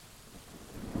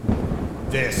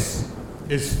This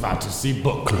is Fantasy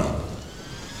Book Club.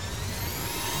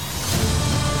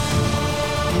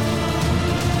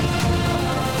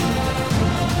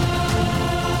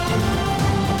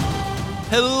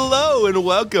 Hello and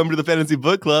welcome to the Fantasy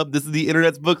Book Club. This is the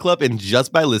Internet's book club, and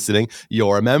just by listening,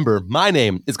 you're a member. My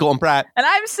name is Colton Pratt. And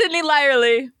I'm Sydney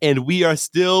Lyerly. And we are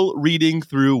still reading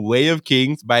through Way of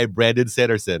Kings by Brandon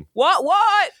Sanderson.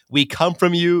 What? We come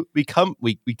from you. We come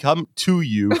to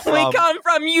you. We come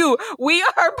from you. We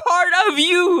are part of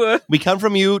you. We come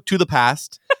from you to the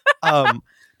past.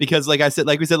 Because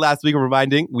like we said last week, I'm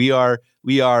reminding, we are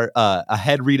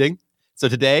ahead reading. So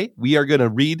today we are going to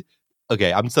read.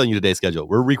 Okay, I'm telling you today's schedule.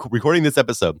 We're recording this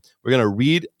episode. We're going to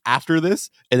read after this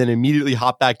and then immediately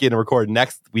hop back in and record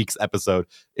next week's episode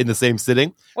in the same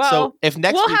sitting. Well, so if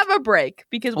next we'll week, have a break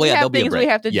because we have things we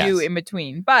have to do in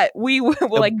between. But we will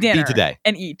like dinner today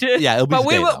and eat. Yeah, it'll be but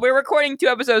today, we're recording 2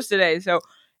 episodes today. So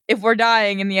if we're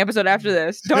dying in the episode after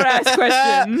this, don't ask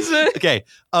questions. Okay.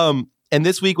 And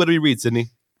this week, what did we read, Sydney?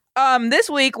 This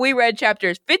week we read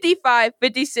chapters 55,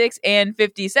 56, and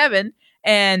 57.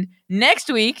 And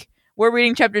next week, we're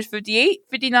reading chapters 58,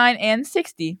 59, and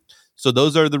 60. So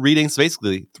those are the readings,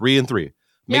 basically 3 and 3.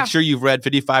 Make sure you've read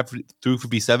 55 through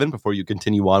 57 before you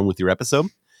continue on with your episode.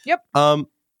 Yep. All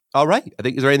right. I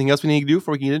think, is there anything else we need to do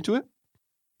before we get into it?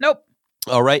 Nope.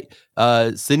 All right.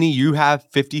 Sydney, you have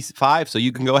 55, so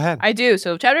you can go ahead. I do.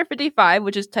 So chapter 55,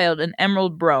 which is titled An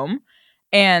Emerald Brome,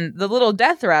 and the little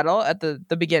death rattle at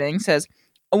the beginning says,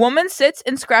 a woman sits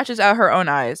and scratches out her own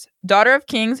eyes. Daughter of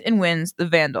kings and wins the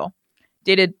Vandal.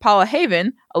 Dated Paula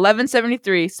Haven,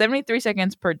 1173, 73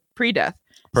 seconds pre-death.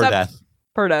 Per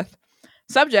death.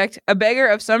 Subject, a beggar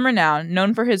of some renown,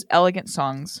 known for his elegant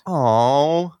songs.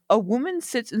 Aww. A woman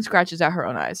sits and scratches out her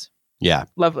own eyes. Yeah.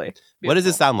 Lovely. Beautiful. What does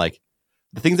it sound like?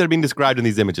 The things that are being described in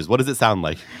these images, what does it sound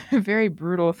like? Very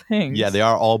brutal things. Yeah, they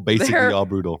are all basically all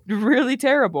brutal. Really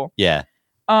terrible. Yeah.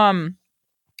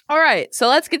 All right, so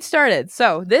let's get started.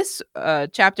 So this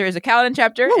chapter is a Kaladin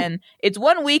chapter, and it's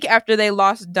 1 week after they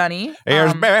lost Dunny.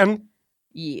 Here's Ben.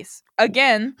 Yes.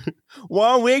 Again.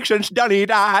 1 week since Dunny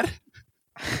died.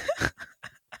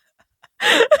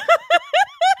 I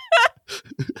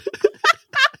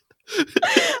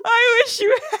wish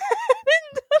you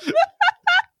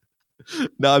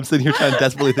hadn't. No, I'm sitting here trying to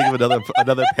desperately think of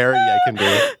another parody I can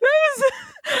do.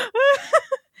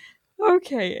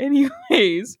 Okay,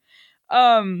 anyways.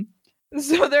 So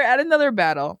they're at another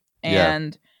battle,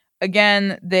 and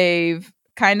again, they've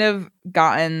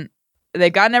gotten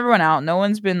everyone out. No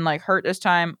one's been like hurt this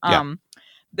time.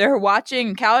 They're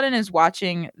watching. Kaladin is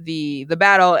watching the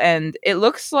battle, and it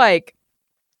looks like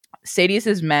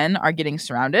Sadis's men are getting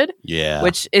surrounded. Yeah,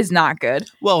 which is not good.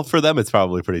 Well, for them, it's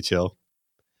probably pretty chill.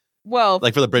 Well,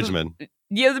 like for the Bridgemen.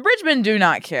 Yeah, the Bridgemen do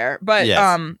not care, but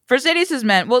for Sadis's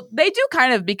men, well, they do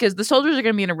kind of, because the soldiers are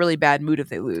going to be in a really bad mood if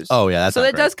they lose. Oh yeah, that's so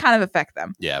it does kind of affect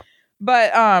them. Yeah,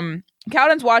 but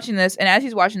Kaladin's watching this, and as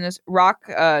he's watching this, Rock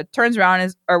turns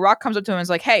around Rock comes up to him and is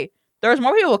like, "Hey, there's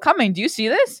more people coming. Do you see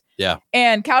this?" Yeah,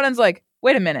 and Kaladin's like,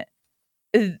 "Wait a minute,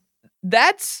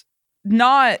 that's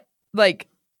not like."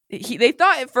 They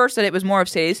thought at first that it was more of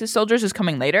Sadis's soldiers is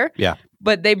coming later. Yeah.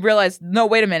 But they realized, no,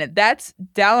 wait a minute. That's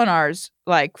Dalinar's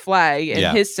like flag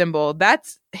and his symbol.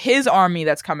 That's his army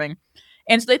that's coming.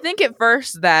 And so they think at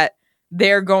first that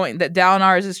that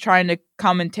Dalinar is trying to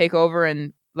come and take over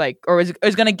and like, or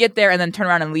is going to get there and then turn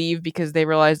around and leave because they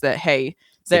realize that, hey,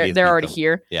 they're already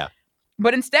here. Yeah.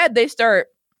 But instead they start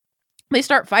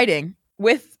fighting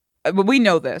with, we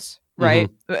know this. Right.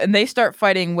 Mm-hmm. And they start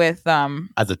fighting with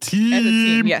as a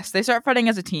team. Yes, they start fighting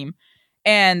as a team.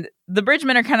 And the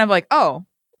Bridgemen are kind of like, oh,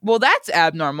 well, that's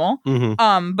abnormal.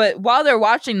 Mm-hmm. But while they're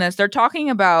watching this, they're talking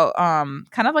about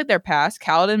kind of like their past.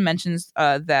 Kaladin mentions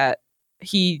that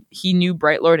he knew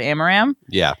Bright Lord Amaram.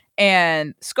 Yeah.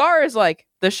 And Scar is like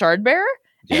the shard bearer.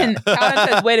 Yeah. And Kaladin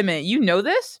says, wait a minute, you know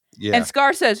this? Yeah. And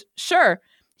Scar says, sure.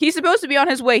 He's supposed to be on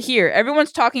his way here.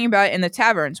 Everyone's talking about it in the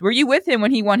taverns. Were you with him when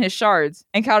he won his shards?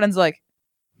 And Kaladin's like,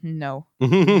 no.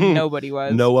 Nobody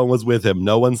was. No one was with him.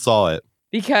 No one saw it.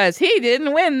 Because he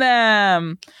didn't win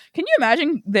them. Can you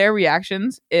imagine their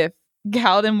reactions if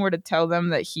Kaladin were to tell them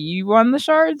that he won the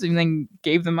shards and then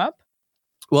gave them up?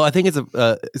 Well, I think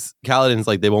Kaladin's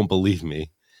like, they won't believe me.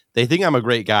 They think I'm a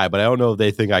great guy, but I don't know if they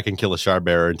think I can kill a shard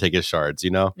bearer and take his shards, you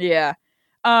know? Yeah.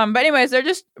 But anyways, they're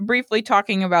just briefly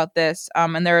talking about this.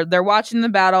 And they're watching the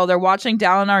battle. They're watching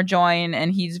Dalinar join,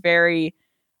 and he's very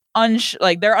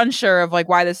they're unsure of like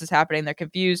why this is happening. They're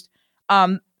confused.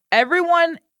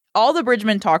 All the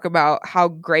Bridgemen talk about how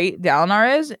great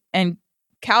Dalinar is, and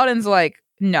Kaladin's like,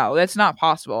 no, that's not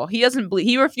possible.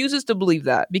 He refuses to believe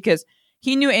that because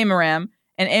he knew Amaram,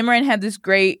 and Amaram had this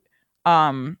great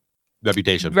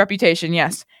Reputation.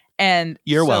 Yes. And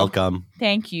You're so- welcome.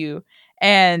 Thank you.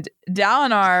 And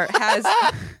Dalinar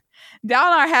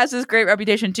has this great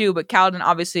reputation too, but Kaladin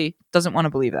obviously doesn't want to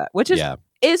believe that, which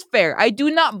is fair. I do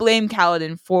not blame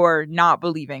Kaladin for not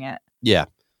believing it. Yeah.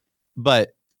 But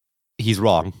he's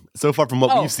wrong. So far from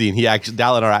what we've seen,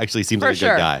 Dalinar actually seems like a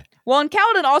good guy. Well, and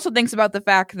Kaladin also thinks about the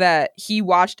fact that he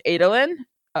watched Adolin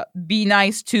be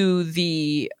nice to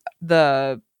the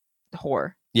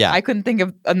whore. Yeah. I couldn't think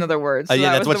of another word. So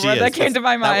yeah, that that's was what the she word is. that came to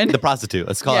my mind. The prostitute.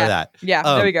 Let's call her that. Yeah,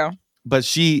 there we go. But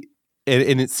she,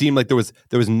 and it seemed like there was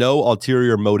no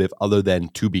ulterior motive other than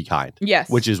to be kind. Yes.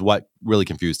 Which is what really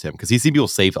confused him, because he's seen people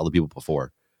save other people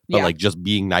before. But Yeah. like just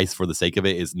being nice for the sake of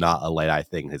it is not a light eye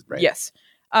thing in his brain. Yes.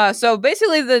 So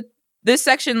basically this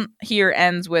section here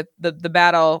ends with the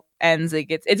battle ends. It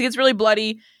gets really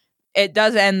bloody. It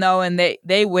does end though, and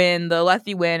they win. The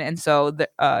Alethi win, and so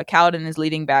Kaladin is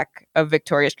leading back a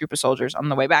victorious group of soldiers on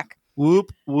the way back.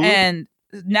 Whoop, whoop. And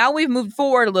now we've moved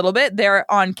forward a little bit. They're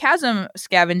on chasm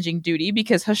scavenging duty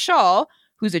because Hashal,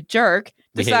 who's a jerk,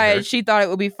 We hate decided her. she thought it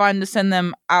would be fun to send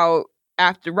them out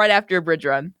right after a bridge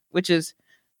run, which is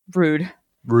rude.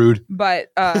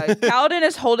 But Kaladin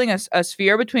is holding a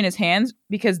sphere between his hands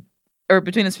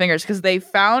between his fingers because they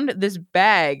found this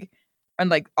bag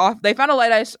and they found a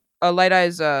Light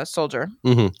Eyes soldier,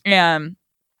 Mhm. and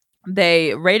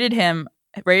they raided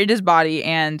his body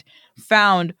and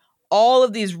found all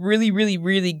of these really, really,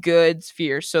 really good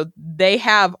spheres. So they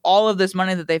have all of this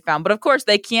money that they found, but of course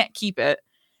they can't keep it,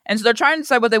 and so they're trying to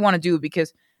decide what they want to do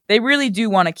because they really do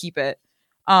want to keep it.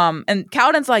 And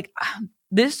Kaladin's like,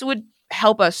 this would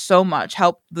help us so much,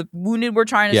 help the wounded we're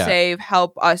trying to save,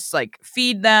 help us like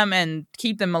feed them and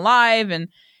keep them alive, and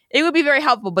it would be very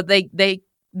helpful. But they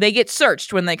get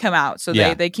searched when they come out, so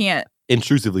they can't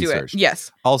Intrusively do searched. it.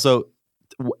 Yes, Also,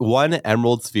 one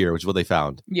emerald sphere, which is what they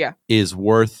found, yeah, is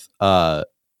worth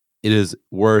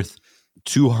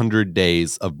 200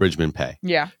 days of bridgeman pay.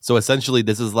 yeah, So essentially,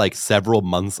 this is like several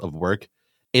months of work.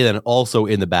 And then also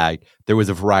in the bag, there was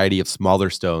a variety of smaller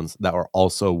stones that were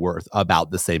also worth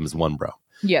about the same as one bro.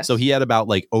 yes. So he had about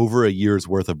like over a year's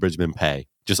worth of bridgeman pay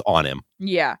just on him.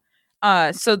 Yeah.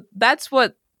 So that's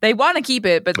what they want to keep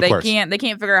it, but Of they course. can't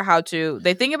figure out how to.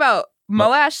 They think about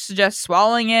Moash suggests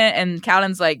swallowing it, and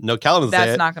Kaladin's like, No, Kaladin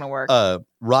that's said, not going to work.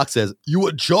 Rock says, "You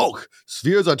a joke.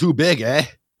 Spheres are too big, eh?"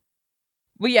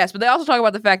 Well, yes, but they also talk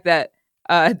about the fact that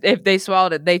if they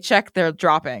swallowed it, they check their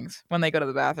droppings when they go to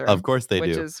the bathroom. Of course they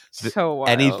which do. is so wild.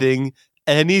 Anything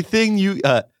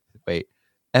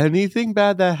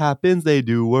bad that happens, they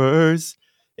do worse.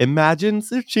 Imagine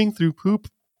searching through poop.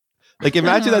 Like,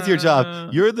 imagine that's your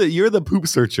job. You're the poop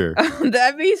searcher.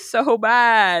 That'd be so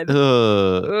bad.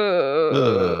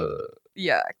 Ugh.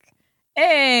 Yuck.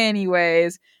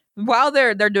 Anyways, while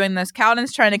they're doing this,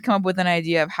 Kaladin's trying to come up with an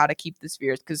idea of how to keep the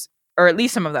spheres, or at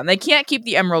least some of them. They can't keep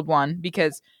the emerald one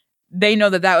because they know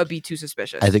that would be too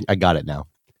suspicious. I think I got it now.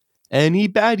 Any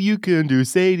bad you can do,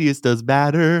 Sadius does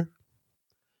better.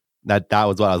 That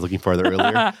was what I was looking for there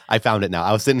earlier. I found it now.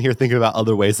 I was sitting here thinking about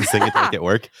other ways to sing it to make it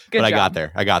work. Good but job. I got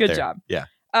there. I got Good there. job.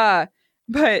 Yeah.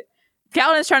 But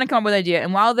Kaladin's trying to come up with an idea,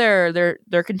 and while they're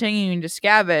continuing to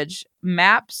scavenge,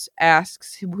 Maps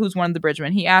asks, who's one of the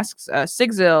bridgemen, he asks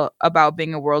Sigzil about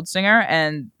being a world singer,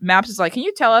 and Maps is like, "Can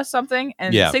you tell us something?"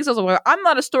 And Sigzil's like, "I'm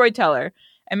not a storyteller."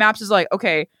 And Maps is like,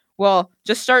 "Okay, well,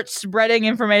 just start spreading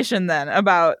information then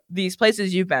about these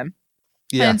places you've been."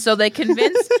 Yeah. And so they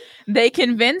convince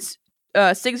Sigzil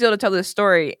to tell this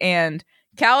story, and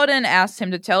Kaladin asks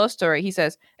him to tell a story. He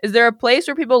says, "Is there a place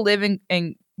where people live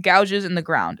in gouges in the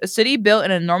ground? A city built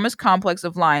in an enormous complex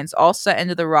of lines, all set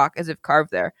into the rock as if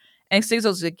carved there?" And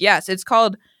Sigzil's like, "Yes, it's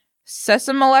called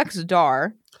Sesamalex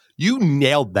Dar." You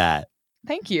nailed that.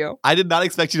 Thank you. I did not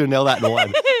expect you to nail that in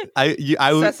one. I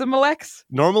Sesamalex.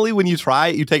 Normally when you try,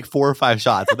 you take 4 or 5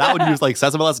 shots. But that one you was like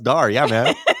Sesamalex Dar. Yeah,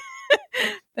 man.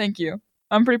 Thank you.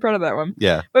 I'm pretty proud of that one.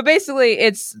 Yeah. But basically,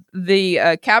 it's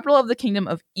the capital of the kingdom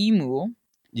of Emu,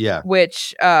 Yeah.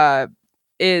 which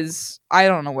is, I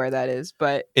don't know where that is,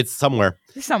 but It's somewhere.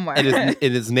 somewhere. It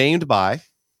is named by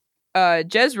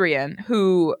Jezrien,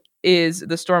 who is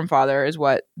the Stormfather, is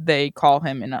what they call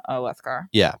him in Lethkar.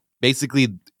 basically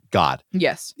God.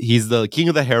 Yes. He's the king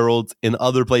of the heralds. In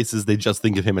other places, they just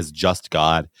think of him as just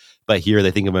God. But here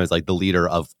they think of him as like the leader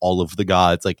of all of the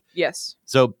gods. Like, Yes.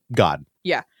 so God.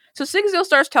 So Sigzil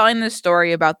starts telling this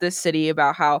story about this city,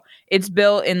 about how it's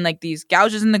built in like these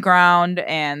gouges in the ground,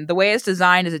 and the way it's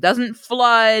designed is it doesn't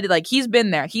flood. Like, he's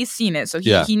been there, he's seen it, so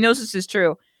he knows this is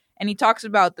true. And he talks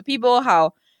about the people,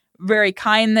 how very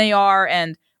kind they are,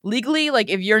 and legally, like,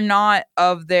 if you're not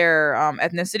of their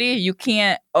ethnicity, you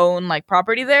can't own like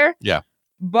property there. Yeah.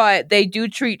 but they do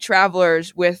treat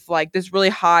travelers with like this really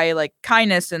high like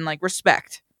kindness and like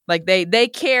respect. Like they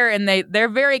care and they're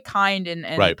very kind and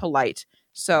Right. polite.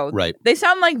 So Right. they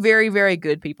sound like very, very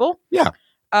good people. Yeah.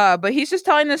 But he's just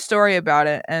telling this story about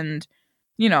it. And,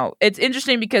 you know, it's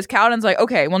interesting because Kaladin's like,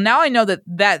 okay, well, now I know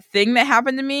that thing that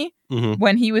happened to me Mhm.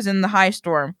 when he was in the high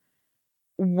storm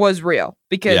was real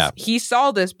because Yeah. he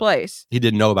saw this place He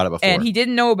didn't know about it before. and he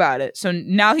didn't know about it. So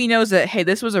now he knows that, hey,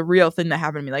 this was a real thing that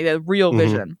happened to me, like a real Mhm.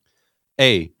 vision.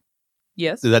 Hey,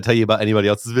 Yes. did that tell you about anybody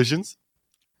else's visions?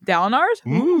 Dalinar's?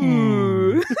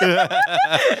 Ooh. Mm.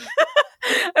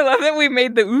 I love that we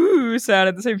made the ooh sound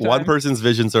at the same time. One person's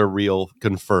visions are real,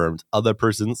 confirmed. Other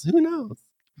person's, who knows?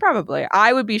 Probably.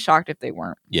 I would be shocked if they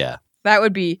weren't. Yeah. That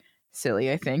would be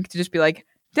silly, I think, to just be like,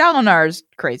 Dalinar's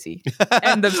crazy.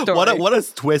 End of story. What a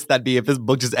twist that'd be if this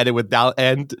book just ended with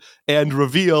and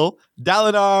reveal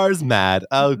Dalinar's mad.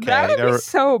 Okay. That would be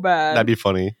so bad. That'd be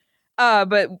funny.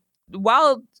 But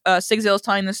while Sigzil is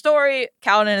telling the story,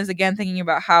 Kaladin is again thinking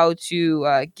about how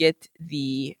to get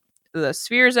the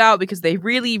spheres out because they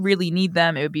really, really need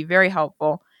them. It would be very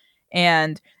helpful.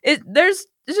 And it's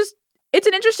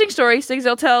an interesting story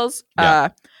Sigzil tells. Yeah.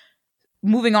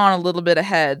 Moving on a little bit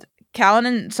ahead,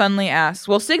 Kaladin suddenly asks,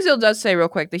 well, Sigzil does say real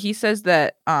quick that he says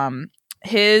that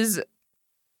his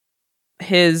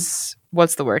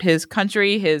what's the word? His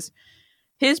country, his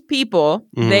people,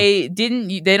 Mhm.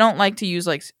 they don't like to use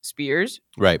like spears.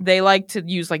 Right. They like to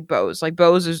use like bows. Like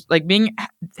bows is like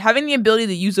having the ability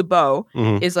to use a bow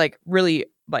Mhm. is like really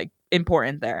like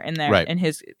important there Right. in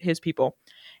his people.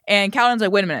 And Kaladin's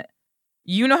like, wait a minute,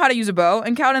 you know how to use a bow?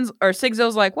 And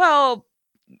Sigzil's like, well,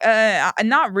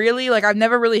 not really. Like I've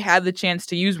never really had the chance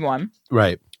to use one.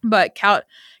 Right. But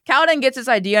Kaladin gets this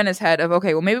idea in his head of,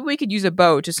 okay, well maybe we could use a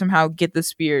bow to somehow get the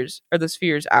spheres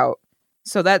out.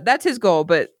 So that's his goal,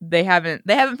 but they haven't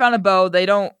found a bow.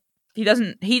 He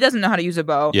doesn't know how to use a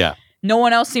bow. Yeah. No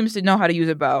one else seems to know how to use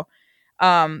a bow.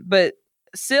 But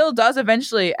Syl does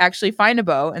eventually actually find a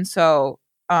bow, and so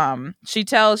she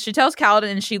tells Kaladin,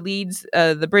 and she leads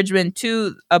the bridgeman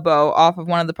to a bow off of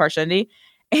one of the Parshendi.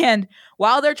 And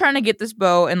while they're trying to get this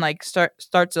bow and like start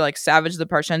to like savage the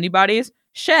Parshendi bodies,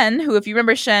 Shen, who if you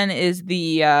remember, Shen is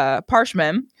the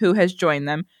Parshman who has joined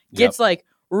them, gets like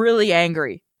really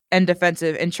angry and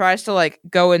defensive and tries to like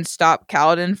go and stop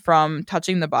Kaladin from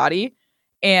touching the body.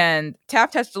 And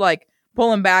Taft has to like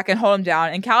pull him back and hold him down.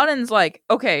 And Kaladin's like,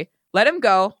 okay, let him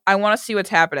go. I want to see what's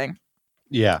happening.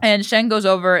 Yeah. And Shen goes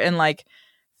over and like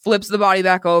flips the body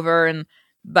back over and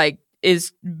like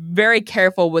is very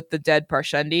careful with the dead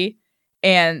Parshendi.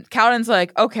 And Kaladin's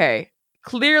like, okay,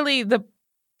 clearly the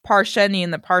Parshendi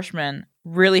and the Parshman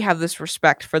really have this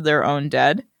respect for their own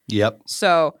dead. Yep.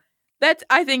 So that's,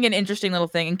 I think, an interesting little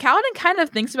thing. And Kaladin kind of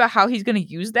thinks about how he's going to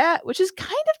use that, which is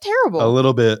kind of terrible. A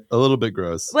little bit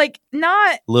gross. Like,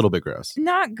 not A little bit gross.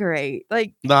 not great.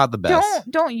 Like, Not the best.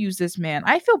 don't use this man.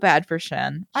 I feel bad for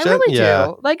Shen. I Shen- really yeah.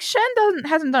 do. Like, Shen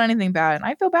hasn't done anything bad, and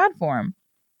I feel bad for him.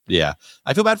 Yeah.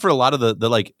 I feel bad for a lot of the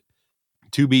like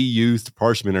to be used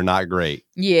parshmen are not great.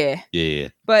 Yeah. Yeah.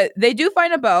 But they do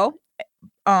find a bow.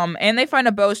 And they find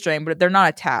a bowstring, but they're not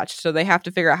attached, so they have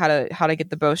to figure out how to get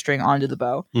the bowstring onto the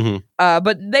bow. Mhm.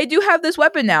 But they do have this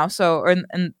weapon now,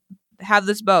 and have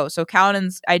this bow. So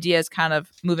Kaladin's idea is kind of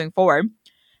moving forward.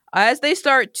 As they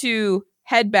start to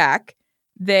head back,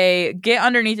 they get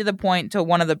underneath to the point to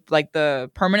one of the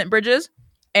permanent bridges,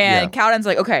 and Kaladin's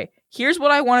like, "Okay, here's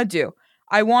what I want to do.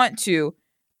 I want to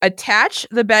attach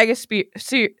the bag of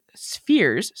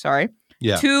spheres.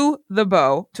 Yeah. To the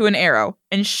bow, to an arrow,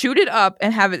 and shoot it up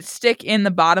and have it stick in the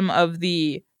bottom of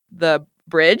the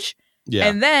bridge. Yeah.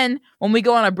 And then when we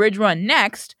go on a bridge run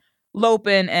next,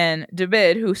 Lopin and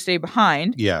David, who stay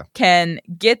behind, Yeah. can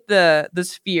get the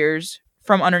spheres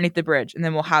from underneath the bridge, and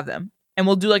then we'll have them. And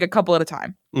we'll do like a couple at a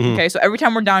time. Mhm. Okay, so every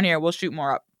time we're down here, we'll shoot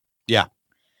more up. Yeah.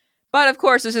 But of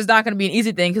course, this is not going to be an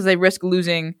easy thing because they risk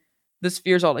losing the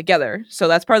spheres altogether. So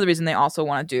that's part of the reason they also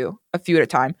want to do a few at a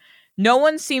time. No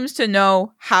one seems to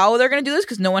know how they're going to do this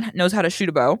because no one knows how to shoot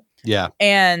a bow. Yeah.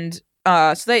 And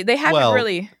so they haven't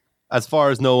really... As far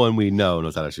as no one we know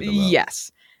knows how to shoot a bow.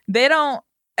 Yes. They don't,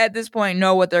 at this point,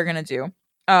 know what they're going to do.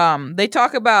 They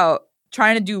talk about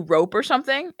trying to do rope or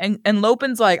something. And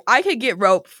Lopin's like, I could get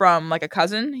rope from like a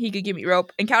cousin. He could give me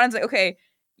rope. And Kaladin's like, okay,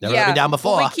 Never let me down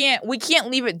before. we can't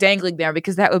leave it dangling there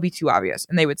because that would be too obvious.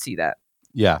 And they would see that.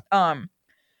 Yeah.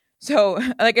 So,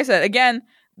 like I said, again,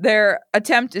 their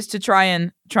attempt is to try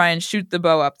and shoot the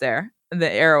bow up there, the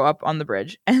arrow up on the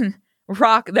bridge. And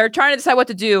Rock, they're trying to decide what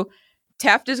to do.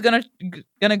 Taft is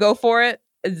gonna go for it.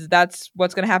 That's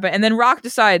what's gonna happen. And then Rock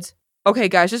decides, okay,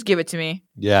 guys, just give it to me.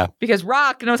 Yeah. Because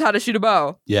Rock knows how to shoot a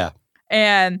bow. Yeah.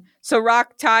 And so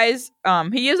Rock ties,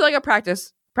 he uses like a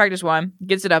practice one,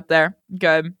 gets it up there,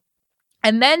 good.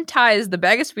 And then ties the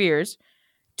bag of spears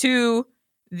to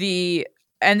the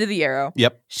end of the arrow.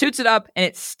 Yep. Shoots it up and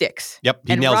it sticks. Yep.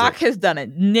 He And nails Rock it. has done it.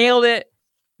 Nailed it.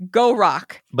 Go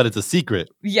Rock. But it's a secret.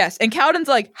 Yes. And Kaladin's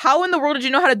like, how in the world did you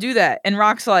know how to do that? And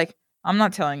Rock's like, I'm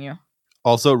not telling you.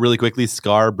 Also, really quickly,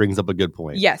 Scar brings up a good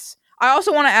point. Yes. I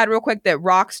also want to add real quick that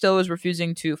Rock still is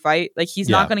refusing to fight. Like, he's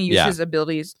not going to use his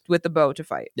abilities with the bow to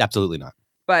fight. Absolutely not.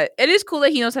 But it is cool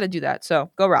that he knows how to do that.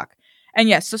 So go Rock. And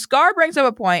yes, so Scar brings up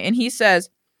a point and he says,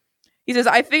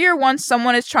 I figure once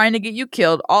someone is trying to get you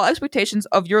killed, all expectations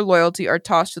of your loyalty are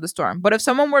tossed to the storm. But if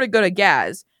someone were to go to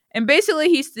Gaz, and basically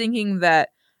he's thinking that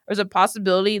there's a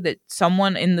possibility that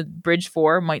someone in the Bridge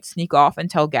 4 might sneak off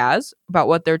and tell Gaz about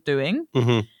what they're doing.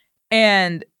 Mm-hmm.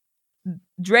 And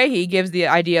Drehy gives the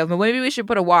idea of, well, maybe we should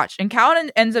put a watch. And Kaladin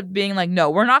ends up being like, no,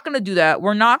 we're not going to do that.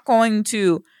 We're not going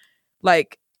to,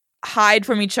 like, hide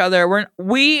from each other.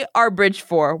 We are Bridge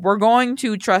 4. We're going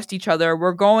to trust each other.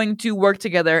 We're going to work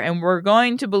together, and we're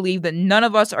going to believe that none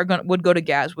of us would go to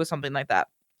Gaz with something like that.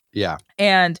 Yeah.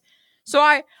 And so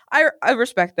I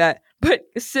respect that. But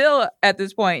Syl at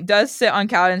this point does sit on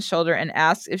Kaladin's shoulder and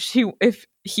asks if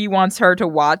he wants her to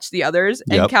watch the others.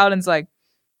 And Kaladin's like,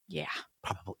 yeah.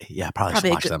 Probably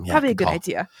should watch them. Yeah, probably a good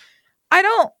idea. I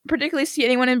don't particularly see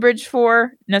anyone in Bridge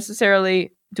 4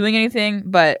 necessarily doing anything,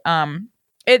 but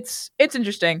it's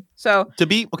interesting. So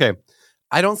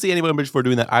I don't see anyone in Bridge 4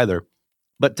 doing that either.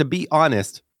 But to be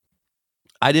honest,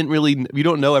 you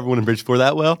don't know everyone in Bridge 4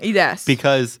 that well. Yes.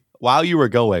 Because while you were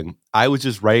going, I was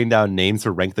just writing down names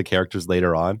to rank the characters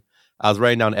later on. I was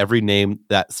writing down every name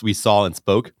that we saw and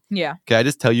spoke. Yeah. Can I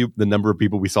just tell you the number of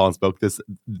people we saw and spoke this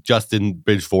just in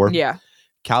Bridge 4? Yeah.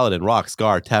 Kaladin, Rock,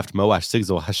 Scar, Teft, Moash,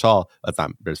 Sigzil, Hashal. That's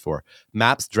not Bridge 4.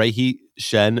 Maps, Drehy,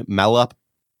 Shen, Malop,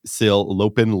 Syl,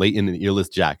 Lopin, Leighton, and Earless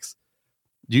Jax.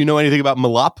 Do you know anything about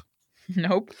Malop?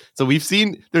 Nope. So we've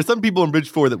seen there's some people in Bridge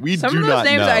 4 that we do not know. Some of those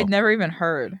names I'd never even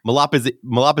heard.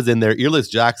 Malop is in there. Earless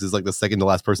Jax is like the second to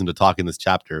last person to talk in this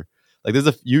chapter. Like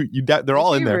there's they're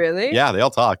all in there. Really? Yeah, they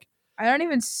all talk. I don't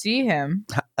even see him.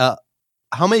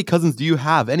 How many cousins do you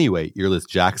have anyway? Earless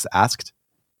Jax asked.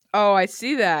 Oh, I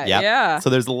see that. Yep. Yeah. So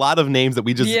there's a lot of names that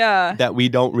we just that we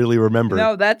don't really remember.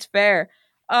 No, that's fair.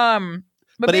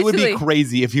 But it would be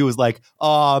crazy if he was like,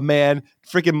 "Oh man,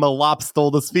 freaking Malop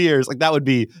stole the spheres." Like it would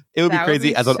be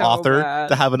crazy as an author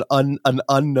to have an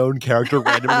unknown character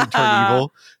randomly turn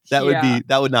evil.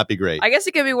 That would not be great. I guess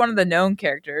it could be one of the known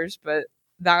characters, but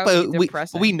that would be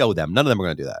depressing. We know them. None of them are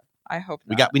going to do that. I hope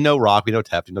not. We know Rock, we know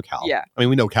Teft, we know Cal. Yeah. I mean,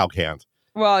 we know Cal can't.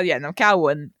 Well, yeah, no, Cal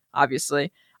wouldn't,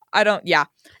 obviously. I don't, yeah.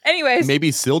 Anyways.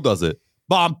 Maybe Syl does it.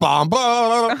 Bom, bom,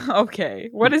 bom. Okay.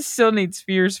 What does Syl need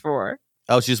spheres for?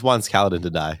 Oh, she just wants Kaladin to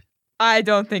die. I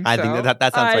don't think so. I think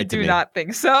that sounds right to me. I do not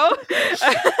think so.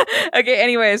 Okay,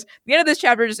 anyways. The end of this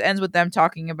chapter just ends with them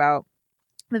talking about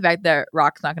the fact that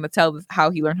Rock's not going to tell how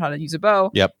he learned how to use a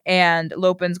bow. Yep. And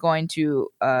Lopin's going to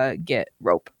get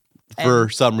rope. For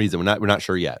some reason. We're not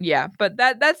sure yet. Yeah, but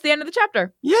that's the end of the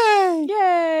chapter. Yay!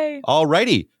 Yay!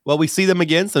 Alrighty. Well, we see them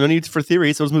again, so no need for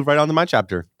theory, so let's move right on to my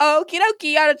chapter. Okie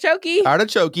dokie, artichoke.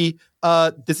 Artichoke.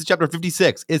 This is chapter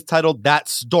 56. It's titled That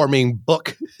Storming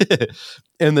Book.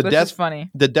 And This is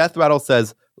funny. The death rattle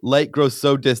says, light grows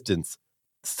so distant.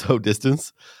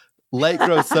 Light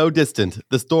grows so distant.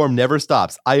 The storm never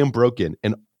stops. I am broken,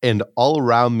 and all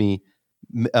around me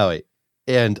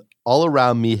and all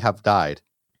around me have died.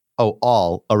 Oh,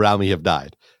 all around me have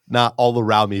died. Not all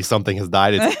around me something has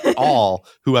died. It's all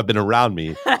who have been around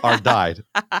me are died.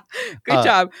 Good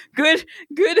job. Good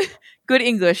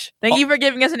English. Thank you for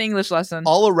giving us an English lesson.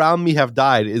 All around me have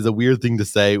died is a weird thing to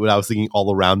say when I was thinking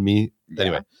all around me. Yeah.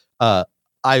 Anyway,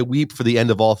 I weep for the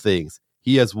end of all things.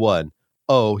 He has won.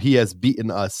 Oh, he has beaten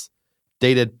us.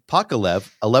 Dated Pakalev,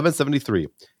 1173.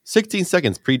 16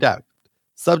 seconds pre-doubt.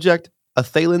 Subject, a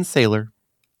Thaylen sailor.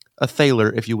 A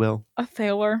thaler, if you will. A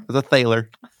thaler. It's a thaler.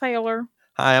 A thaler.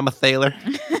 Hi, I'm a thaler.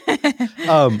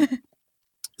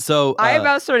 So I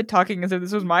about started talking as if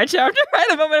this was my chapter at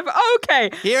the moment of okay.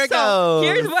 Here it goes.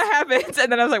 Here's what happens.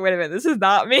 And then I was like, wait a minute, this is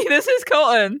not me. This is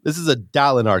Colton. This is a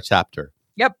Dalinar chapter.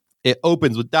 Yep. It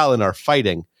opens with Dalinar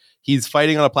fighting. He's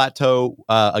fighting on a plateau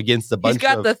against a bunch of...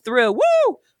 He's got the thrill.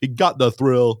 Woo! He got the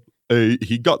thrill.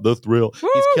 He got the thrill. Woo!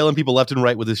 He's killing people left and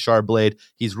right with his sharp blade.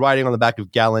 He's riding on the back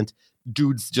of Gallant.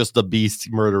 Dude's just a beast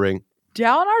murdering.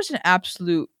 Dalinar's an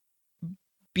absolute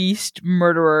beast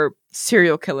murderer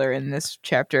serial killer in this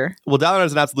chapter. Well,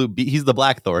 Dalinar's an absolute beast. He's the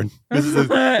Blackthorn. This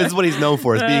is what he's known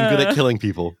for, is being good at killing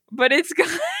people. But he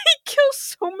kills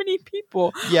so many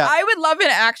people. Yeah. I would love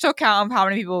an actual count of how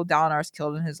many people Dalinar's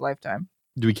killed in his lifetime.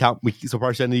 Do we count? So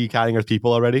Parshendi counting as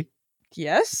people already?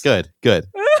 Yes. Good.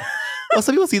 Well,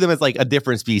 some people see them as like a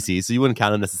different species, so you wouldn't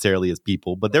count them necessarily as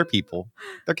people, but they're people.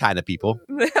 They're kind of people.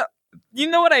 You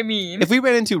know what I mean. If we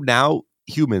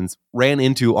humans ran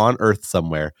into on Earth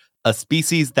somewhere, a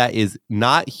species that is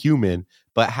not human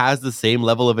but has the same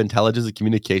level of intelligence and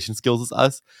communication skills as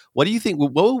us, what do you think?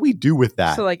 What will we do with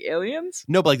that? So like aliens?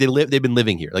 No, but like they've been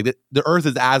living here. Like the Earth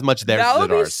is as much theirs That as would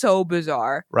be ours, so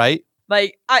bizarre. right?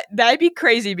 Like that'd be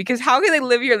crazy because how can they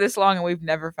live here this long and we've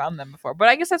never found them before? But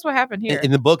I guess that's what happened here.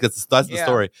 In the book, that's the Yeah.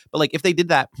 story. But like, if they did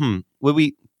that, would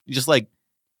we just like?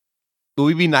 Would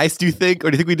we be nice? Do you think,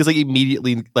 or do you think we just like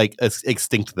immediately like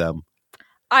extinct them?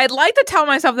 I'd like to tell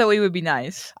myself that we would be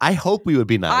nice. I hope we would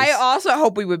be nice. I also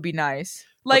hope we would be nice.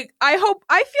 Like I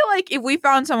feel like if we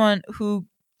found someone who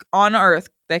on Earth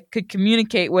that could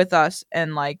communicate with us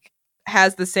and like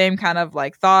has the same kind of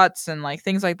like thoughts and like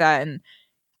things like that, and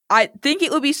I think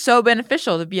it would be so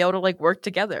beneficial to be able to like work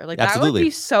together. Like Absolutely. that would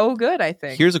be so good, I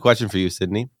think. Here's a question for you,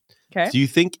 Sydney. Okay. Do you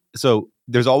think so?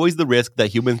 There's always the risk that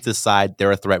humans decide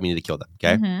they're a threat. We need to kill them.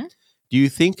 Okay. Mhm. Do you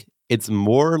think it's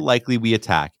more likely we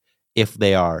attack if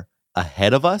they are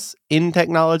ahead of us in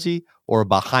technology or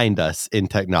behind us in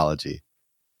technology?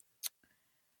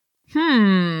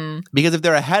 Because if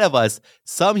they're ahead of us,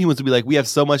 some humans will be like, we have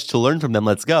so much to learn from them.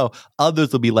 Let's go.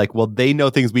 Others will be like, well, they know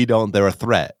things we don't. They're a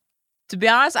threat. To be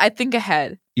honest, I think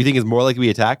ahead. You think it's more likely we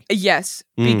attack? Yes,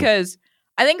 because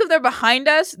I think if they're behind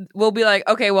us, we'll be like,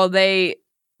 okay, well,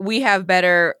 we have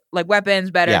better like weapons,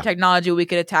 better Yeah. technology. We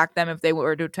could attack them if they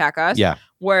were to attack us. Yeah.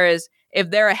 Whereas if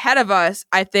they're ahead of us,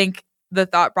 I think the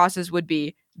thought process would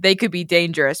be they could be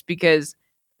dangerous because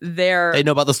They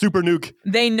know about the super nuke.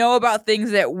 they know about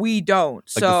things that we don't. Like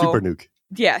So the super nuke.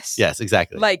 yes, Yes,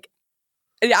 exactly. like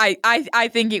I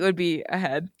think it would be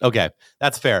ahead. Okay,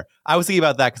 that's fair. I was thinking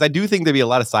about that because I do think there'd be a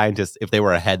lot of scientists, if they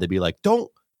were ahead, they'd be like,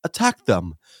 don't attack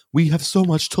them. We have so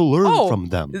much to learn from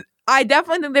them. I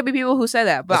definitely think there'd be people who say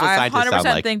that, but That's what I scientists sound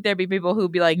 100% like. think there'd be people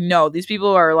who'd be like, no, these people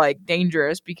are like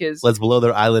dangerous because. Let's blow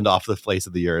their island off the face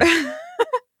of the earth.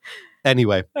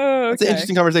 Anyway, Oh, it's an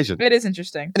interesting conversation. It is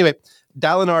interesting. Anyway,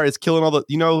 Dalinar is killing all the.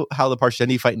 You know how the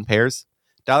Parshendi fight in pairs?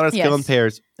 Dalinar's Yes. killing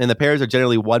pairs, and the pairs are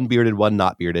generally one bearded, one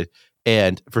not bearded.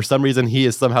 And for some reason, he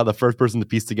is somehow the first person to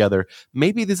piece together.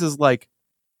 Maybe this is like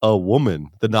a woman,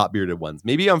 the not bearded ones.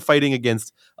 Maybe I'm fighting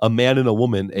against a man and a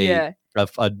woman,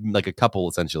 like a couple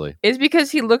essentially. It's because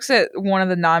he looks at one of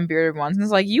the non-bearded ones and is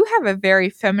like, you have a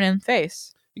very feminine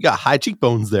face. You got high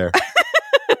cheekbones there.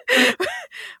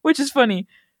 Which is funny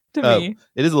to me.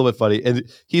 It is a little bit funny, and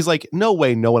he's like, "No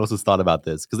way, no one else has thought about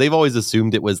this," because they've always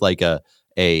assumed it was like a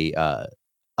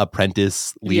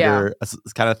apprentice leader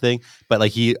kind of thing. But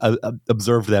like he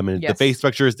observed them, and the Yes. face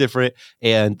structure is different,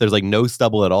 and there's like no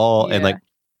stubble at all, and Yeah. like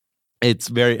it's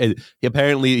very.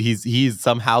 Apparently, he's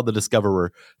somehow the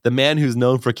discoverer. The man who's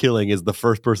known for killing is the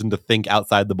first person to think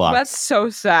outside the box. That's so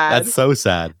sad. That's so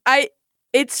sad.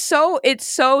 It's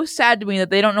so sad to me that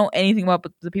they don't know anything about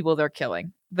the people they're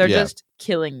killing. They're Yeah. just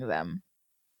killing them,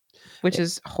 which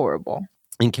is horrible.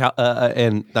 And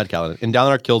not Kaladin. And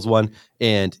Dalinar kills one,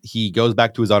 and he goes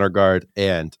back to his honor guard,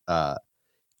 and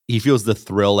he feels the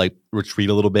thrill like retreat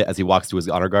a little bit as he walks to his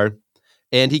honor guard,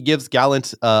 and he gives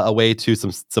Gallant away to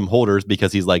some holders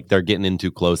because he's like, they're getting in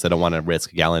too close. I don't want to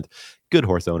risk Gallant. Good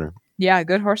horse owner. Yeah,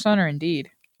 good horse owner indeed.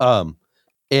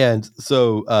 And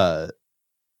so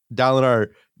Dalinar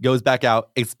goes back out,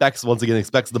 inspects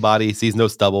the body, sees no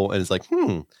stubble, and is like,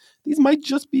 these might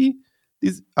just be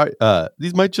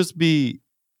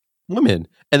women.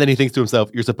 And then he thinks to himself,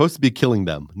 you're supposed to be killing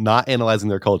them, not analyzing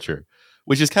their culture,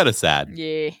 which is kind of sad.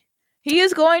 Yeah. He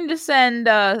is going to send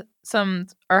have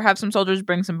some soldiers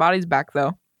bring some bodies back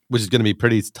though. Which is going to be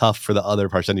pretty tough for the other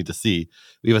Parshendi to see.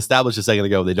 We've established a second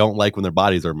ago they don't like when their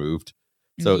bodies are moved.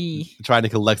 So Yee. trying to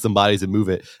collect some bodies and move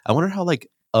it. I wonder how like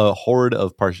a horde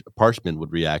of Parshmen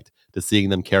would react to seeing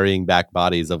them carrying back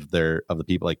bodies of the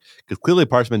people. Like, because clearly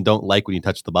Parshmen don't like when you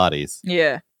touch the bodies.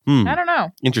 Yeah. I don't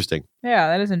know. Interesting. Yeah,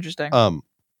 that is interesting.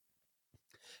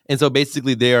 And so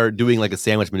basically they are doing like a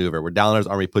sandwich maneuver where Dalinar's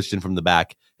army pushed in from the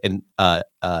back and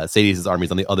Sadeas' army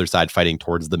is on the other side fighting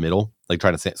towards the middle, like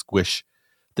trying to squish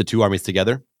the two armies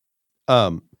together.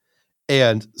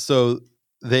 And so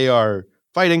they are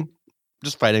fighting,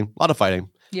 a lot of fighting.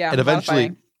 Yeah. And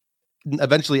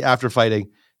eventually after fighting,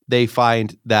 they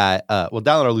find that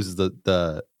Dalinar loses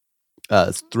the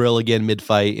thrill again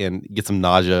mid-fight and gets some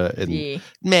nausea and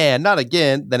man, not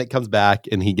again. Then it comes back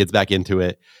and he gets back into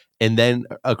it. And then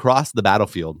across the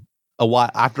battlefield,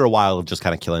 after a while of just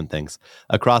kind of killing things,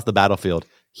 across the battlefield,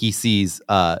 he sees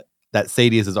that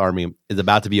Sadeas' army is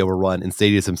about to be overrun, and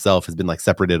Sadeas himself has been like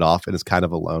separated off and is kind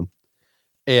of alone.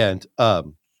 And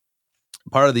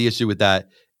part of the issue with that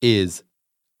is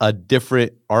a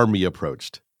different army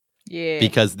approached. Yeah.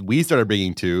 Because we started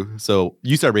bringing 2, so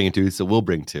you started bringing 2, so we'll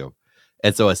bring 2.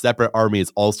 And so a separate army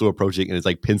is also approaching and it's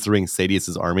like pincering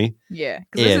Sadius's army. Yeah.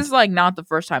 Because this is like not the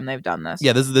first time they've done this.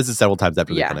 Yeah, this is several times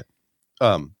after they've done it.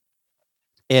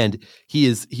 And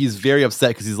he's very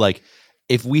upset because he's like,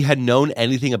 if we had known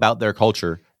anything about their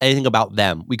culture, anything about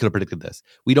them, we could have predicted this.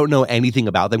 We don't know anything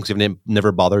about them because we've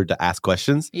never bothered to ask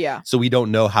questions. Yeah. So we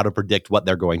don't know how to predict what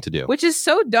they're going to do. Which is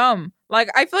so dumb. Like,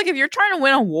 I feel like if you're trying to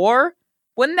win a war,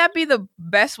 wouldn't that be the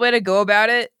best way to go about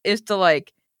it? Is to,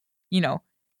 like, you know,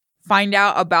 find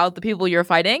out about the people you're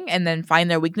fighting and then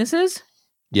find their weaknesses?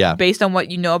 Yeah. Based on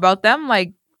what you know about them?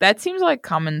 Like, that seems like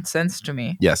common sense to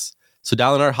me. Yes. So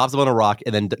Dalinar hops up on a rock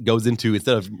and then goes into,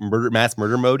 instead of mass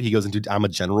murder mode, he goes into I'm a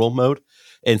general mode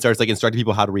and starts like instructing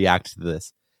people how to react to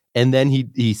this. And then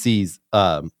he sees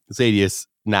Sadius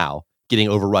now getting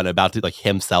overrun, about to like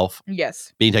himself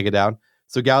being taken down.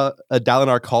 So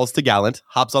Dalinar calls to Gallant,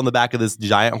 hops on the back of this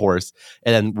giant horse,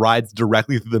 and then rides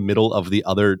directly through the middle of the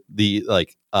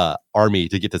army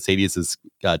to get to Sadius's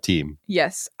team.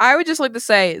 Yes. I would just like to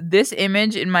say this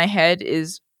image in my head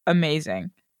is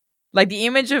amazing. Like the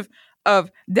image of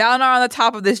Dalinar on the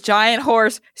top of this giant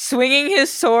horse, swinging his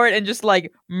sword and just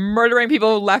like murdering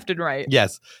people left and right.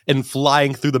 Yes, and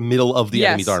flying through the middle of the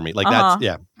enemy's army. Like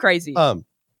that's crazy.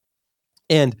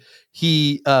 And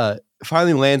he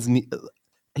finally lands.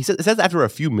 It says after a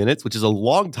few minutes, which is a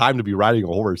long time to be riding a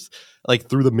horse, like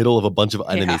through the middle of a bunch of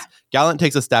enemies. Gallant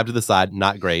takes a stab to the side,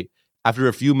 not great. After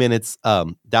a few minutes,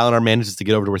 Dalinar manages to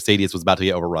get over to where Sadius was about to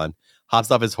get overrun.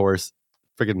 Hops off his horse.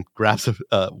 Freaking grabs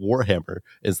a warhammer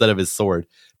instead of his sword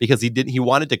because he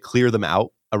wanted to clear them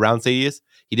out around Sadius.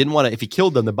 He didn't want to, if he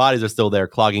killed them, the bodies are still there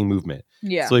clogging movement.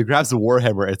 Yeah. So he grabs the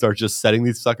warhammer and starts just setting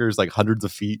these suckers like hundreds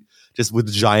of feet just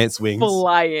with giant swings.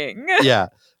 Flying. Yeah.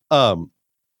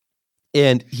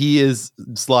 And he is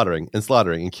slaughtering and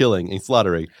killing and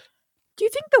slaughtering. Do you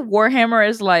think the warhammer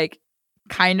is like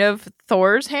kind of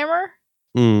Thor's hammer?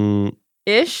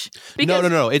 Ish?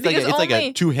 No. It's like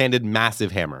a two-handed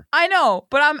massive hammer. I know,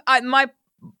 but my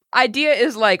idea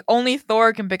is like only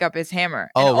Thor can pick up his hammer.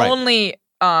 Oh, right. Only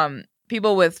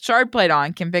people with shard plate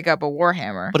on can pick up a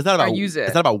warhammer. But it's not about use it.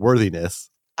 It's not about worthiness.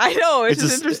 I know, it's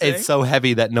just interesting. It's so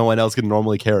heavy that no one else can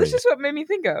normally carry. That's just what made me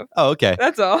think of. Oh, okay.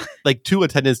 That's all. Like 2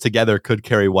 attendants together could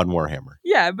carry 1 warhammer.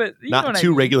 Yeah, but not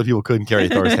 2 regular people couldn't carry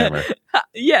Thor's hammer.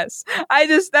 Yes.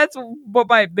 That's what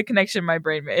the connection my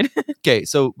brain made. Okay,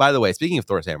 so by the way, speaking of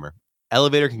Thor's hammer,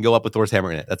 elevator can go up with Thor's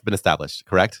hammer in it. That's been established,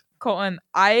 correct? Colton,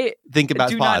 I do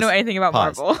not know anything about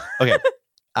Marvel. Okay,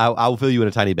 I'll fill you in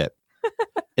a tiny bit.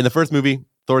 In the first movie,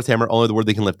 Thor's hammer, only the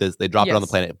Worthy can lift this. They drop it on the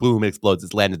planet. Boom, it explodes.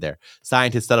 It's landed there.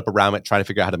 Scientists set up around it, trying to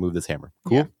figure out how to move this hammer.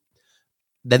 Cool. Yeah.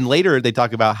 Then later, they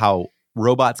talk about how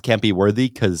robots can't be worthy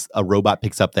because a robot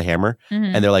picks up the hammer.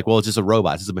 Mm-hmm. And they're like, well, it's just a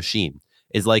robot. It's just a machine.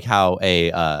 It's like how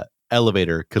a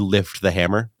elevator could lift the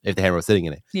hammer if the hammer was sitting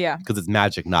in it. Yeah. Because it's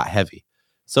magic, not heavy.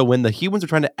 So when the humans are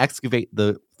trying to excavate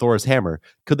the Thor's hammer,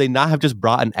 could they not have just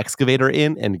brought an excavator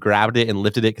in and grabbed it and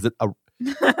lifted it because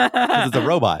it's a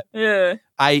robot? Yeah.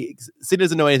 Sid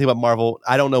doesn't know anything about Marvel.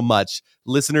 I don't know much.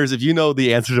 Listeners, if you know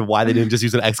the answer to why they didn't just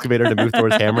use an excavator to move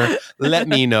Thor's hammer, let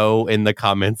me know in the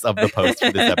comments of the post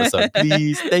for this episode.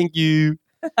 Please. Thank you.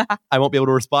 I won't be able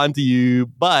to respond to you,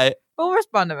 but we'll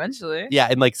respond eventually.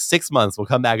 Yeah, in like 6 months, we'll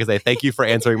come back and say, thank you for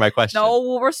answering my question. No,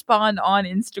 we'll respond on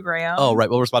Instagram. Oh, right.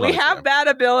 We'll respond on Instagram. We have that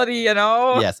ability, you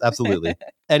know? Yes, absolutely.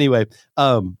 Anyway,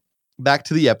 back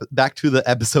to the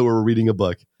episode where we're reading a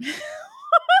book.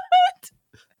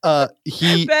 What?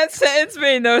 That sentence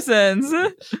made no sense.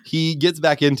 He gets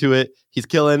back into it. He's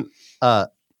killing.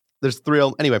 There's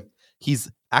thrill. Anyway,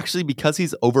 he's actually, because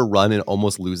he's overrun and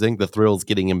almost losing, the thrill's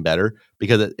getting him better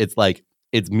because it's like,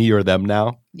 it's me or them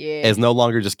now. Yeah. It's no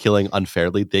longer just killing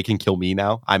unfairly. They can kill me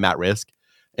now. I'm at risk.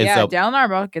 And yeah,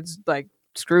 Dalinar gets like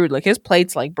screwed. Like his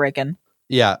plate's like breaking.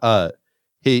 Yeah.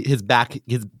 His back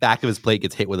of his plate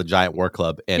gets hit with a giant war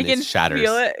club and it shatters.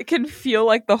 It can feel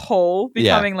like the hole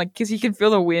becoming like, because he can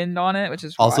feel the wind on it, which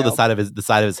is also wild. the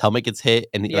side of his helmet gets hit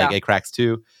and like it cracks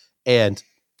too. And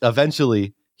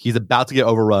eventually he's about to get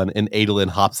overrun and Adolin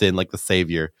hops in like the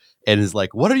savior and is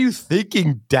like, "What are you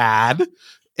thinking, Dad?"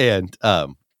 And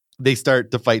they start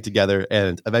to fight together,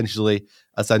 and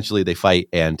essentially they fight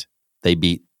and they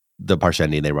beat the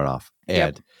Parshendi and they run off.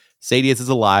 And Sadius is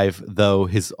alive, though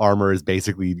his armor is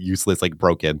basically useless, like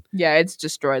broken. Yeah, it's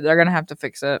destroyed. They're going to have to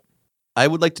fix it. I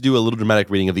would like to do a little dramatic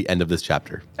reading of the end of this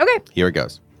chapter. Okay. Here it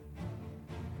goes.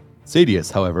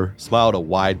 Sadius, however, smiled a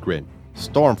wide grin.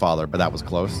 Stormfather, but that was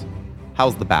close.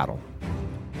 How's the battle?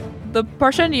 The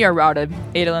Parshendi are routed,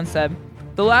 Adolin said.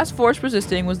 The last force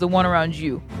resisting was the one around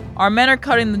you. Our men are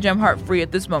cutting the Gemheart free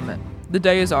at this moment. The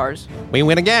day is ours. We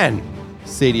win again,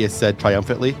 Sadius said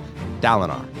triumphantly.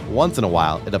 Dalinar, once in a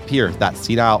while, it appears that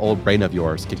senile old brain of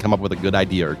yours can come up with a good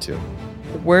idea or two.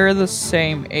 We're the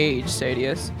same age,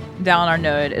 Sadius. Dalinar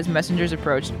nodded as messengers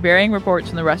approached, bearing reports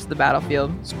from the rest of the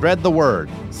battlefield. Spread the word,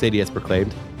 Sadius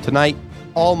proclaimed. Tonight,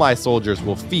 all my soldiers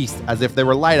will feast as if they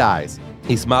were light eyes.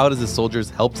 He smiled as his soldiers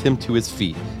helped him to his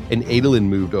feet, and Adolin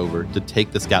moved over to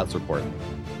take the scout's report.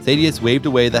 Sadius waved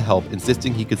away the help,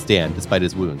 insisting he could stand despite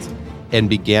his wounds, and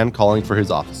began calling for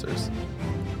his officers.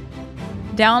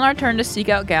 Dalinar turned to seek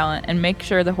out Gallant and make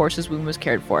sure the horse's wound was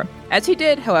cared for. As he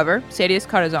did, however, Sadius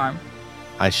caught his arm.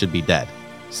 I should be dead,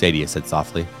 Sadius said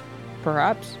softly.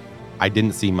 Perhaps. I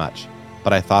didn't see much,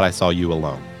 but I thought I saw you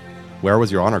alone. Where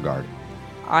was your honor guard?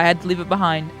 I had to leave it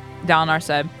behind, Dalinar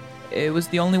said. It was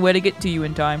the only way to get to you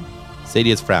in time.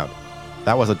 Sadius frowned.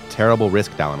 That was a terrible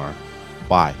risk, Dalinar.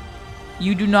 Why?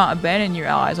 You do not abandon your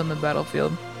allies on the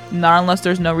battlefield, not unless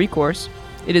there's no recourse.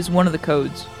 It is one of the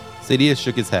codes. Sadius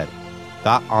shook his head.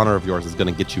 That honor of yours is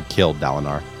going to get you killed,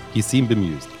 Dalinar. He seemed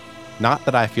bemused. Not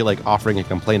that I feel like offering a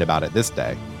complaint about it this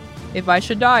day. If I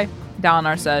should die,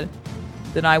 Dalinar said,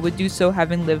 then I would do so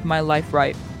having lived my life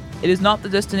right. It is not the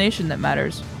destination that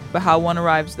matters, but how one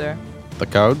arrives there. The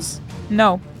codes?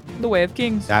 No, the Way of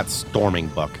Kings. That storming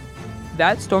book.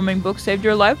 That storming book saved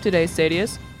your life today,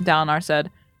 Sadius, Dalinar said.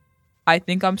 I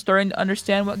think I'm starting to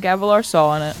understand what Gavilar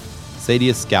saw in it.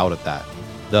 Sadius scowled at that.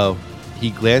 Though,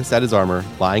 he glanced at his armor,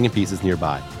 lying in pieces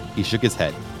nearby. He shook his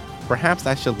head. Perhaps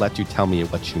I should let you tell me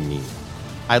what you mean.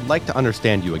 I'd like to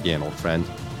understand you again, old friend.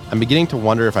 I'm beginning to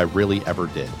wonder if I really ever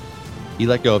did. He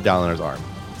let go of Dalinar's arm.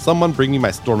 Someone bring me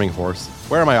my storming horse.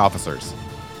 Where are my officers?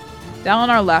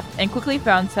 Dalinar left and quickly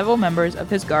found several members of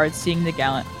his guards seeing the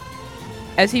Gallant.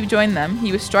 As he joined them,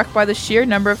 he was struck by the sheer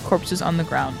number of corpses on the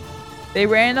ground. They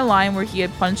ran in a line where he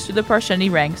had punched through the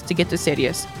Parshendi ranks to get to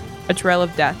Sadius, a trail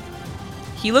of death.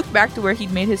 He looked back to where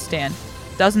he'd made his stand.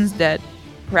 Dozens dead,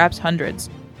 perhaps hundreds.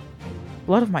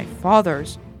 Blood of my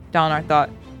fathers, Dalinar thought.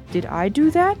 Did I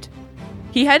do that?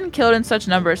 He hadn't killed in such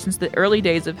numbers since the early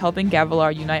days of helping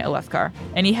Gavilar unite Alethkar,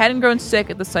 and he hadn't grown sick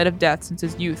at the sight of death since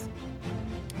his youth.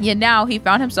 Yet now he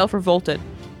found himself revolted,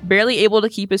 barely able to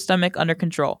keep his stomach under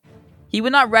control. He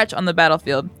would not retch on the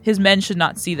battlefield. His men should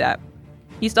not see that.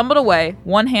 He stumbled away,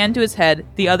 one hand to his head,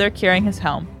 the other carrying his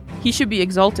helm. He should be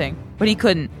exulting, but he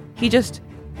couldn't. He just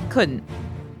couldn't.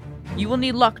 You will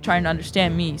need luck trying to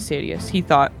understand me, Sadius, he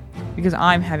thought, because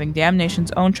I'm having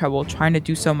damnation's own trouble trying to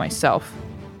do so myself.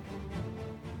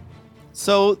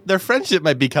 So their friendship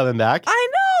might be coming back. I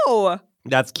know!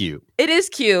 That's cute. It is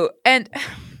cute, and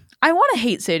I want to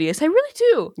hate Sadius. I really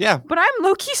do. Yeah. But I'm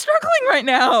low-key struggling right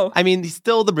now. I mean, he's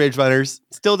still the Bridge Runners.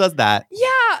 Still does that.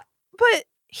 Yeah, but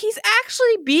he's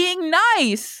actually being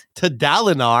nice. To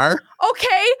Dalinar.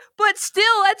 Okay, but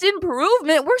still, that's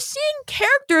improvement. We're seeing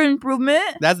character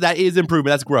improvement. That is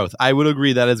improvement. That's growth. I would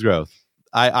agree that is growth.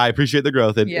 I appreciate the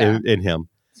growth in him.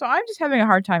 So I'm just having a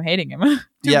hard time hating him,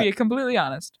 to be completely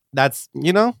honest. That's,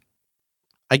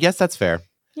 I guess that's fair.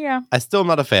 Yeah. I still am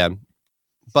not a fan,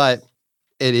 but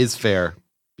it is fair.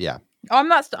 Yeah. Oh, I'm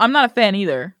not a fan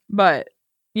either, but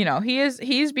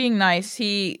he's being nice.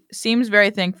 He seems very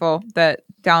thankful that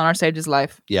Dalinar saved his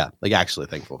life. Yeah, like actually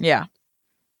thankful. Yeah.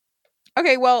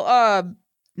 Okay, well,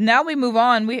 now we move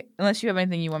on. Unless you have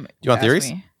anything you want to Do you want ask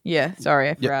theories? me. Yeah, sorry,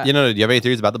 I forgot. Do you have any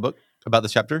theories about the book? About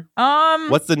this chapter?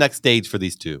 What's the next stage for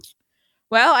these two?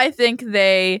 Well, I think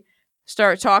they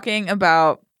start talking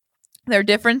about their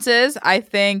differences. I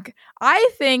think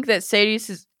that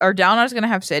Dalinar's going to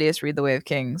have Sadius read The Way of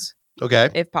Kings. Okay.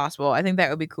 If possible. I think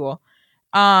that would be cool.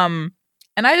 And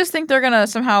I just think they're going to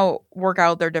somehow work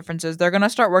out their differences. They're going to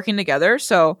start working together.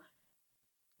 So,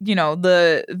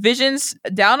 the visions,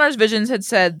 Dalinar's visions had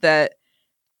said that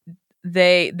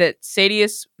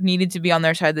Sadius needed to be on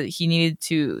their side, that he needed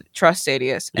to trust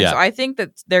Sadius. And so I think that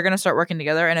they're going to start working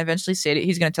together, and eventually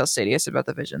he's going to tell Sadius about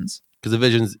the visions. Because the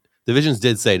visions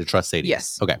did say to trust Sadius.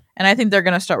 Yes. Okay. And I think they're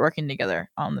going to start working together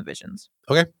on the visions.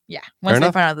 Okay. Yeah. Once they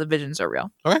enough. find out the visions are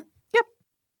real. Okay. Yep.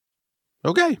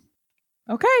 Okay.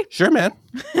 Okay. Sure, man.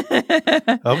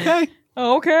 Okay.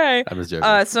 Okay. I'm just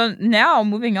joking. So now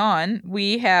moving on,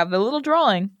 we have a little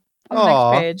drawing on the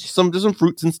next page. There's some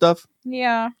fruits and stuff.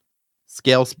 Yeah.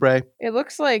 Scale spray. It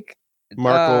looks like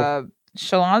Markle.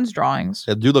 Shallan's drawings.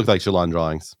 They do look like Shallan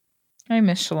drawings. I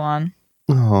miss Shallan.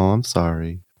 Oh, I'm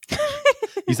sorry.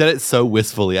 You said it so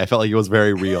wistfully. I felt like it was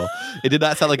very real. It did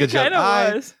not sound like a joke. It kind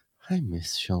of was. I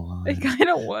miss Shallan. It kind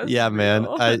of was. Yeah, man.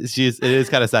 It is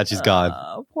kind of sad she's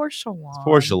gone. Poor Shallan.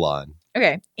 Poor Shallan.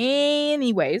 Okay.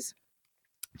 Anyways,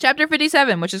 Chapter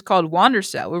 57, which is called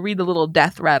Wandercell. We'll read the little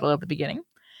death rattle at the beginning.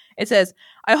 It says,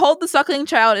 I hold the suckling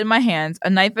child in my hands, a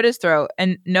knife at his throat,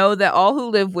 and know that all who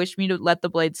live wish me to let the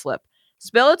blade slip.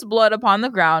 Spill its blood upon the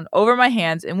ground, over my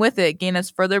hands, and with it gain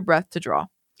us further breath to draw.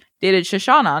 Dated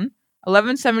Shoshanon,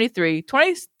 1173,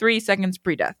 23 seconds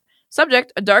pre-death.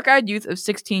 Subject, a dark-eyed youth of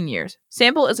 16 years.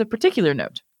 Sample is a particular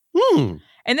note.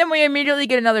 And then we immediately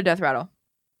get another death rattle.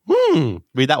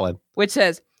 Read that one. Which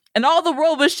says, and all the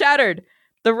world was shattered.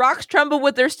 The rocks tremble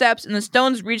with their steps, and the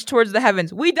stones reach towards the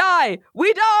heavens. We die!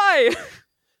 We die!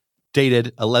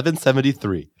 Dated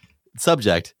 1173.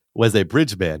 Subject was a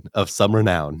bridge man of some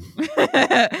renown.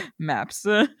 Maps.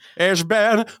 It's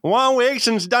been 1 week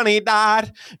since Dunny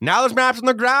died. Now there's maps on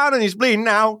the ground and he's bleeding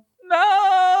now. No!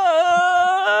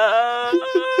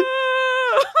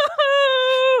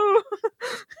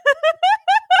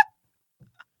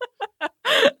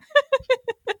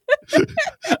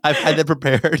 I've had that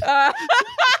prepared.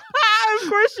 Of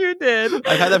course you did.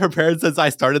 I've had that prepared since I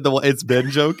started the It's Been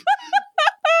joke.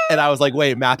 And I was like,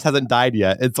 wait, Maps hasn't died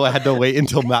yet. And so I had to wait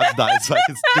until Maps died so I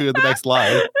could do the next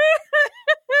line.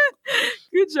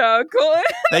 Good job, Colin.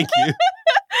 Thank you.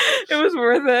 It was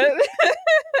worth it.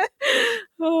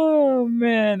 Oh,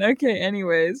 man. Okay,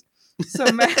 anyways. So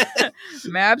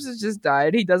Maps has just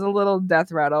died. He does a little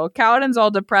death rattle. Kaladin's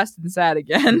all depressed and sad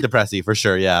again. Depressy, for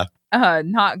sure, yeah.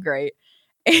 Not great.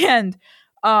 And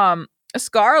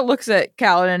Scar looks at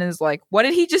Kaladin and is like, what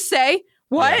did he just say?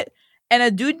 What? Yeah. And a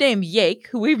dude named Yake,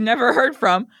 who we've never heard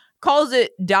from, calls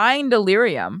it dying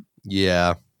delirium.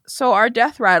 Yeah. So our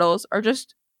death rattles are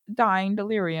just dying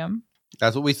delirium.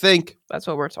 That's what we think. That's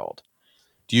what we're told.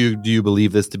 Do you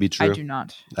believe this to be true? I do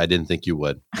not. I didn't think you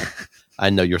would. I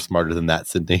know you're smarter than that,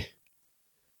 Sydney.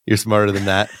 You're smarter than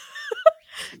that.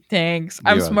 Thanks.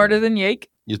 I'm smarter than Yake.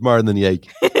 You're smarter than Yake.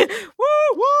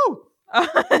 Woo!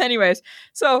 Anyways,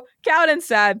 so Kaladin's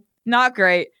sad. Not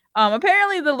great.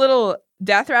 Apparently the little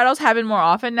death rattles happen more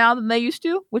often now than they used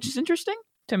to, which is interesting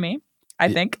to me,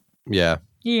 I think. Yeah.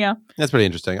 Yeah. That's pretty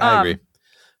interesting. I agree.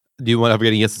 Do you want to ever get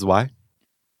any guesses why?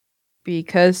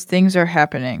 Because things are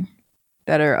happening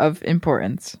that are of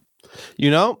importance. You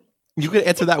know, you could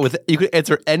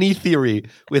answer any theory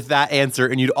with that answer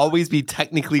and you'd always be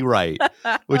technically right,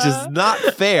 which is not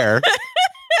fair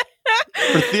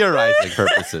for theorizing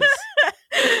purposes.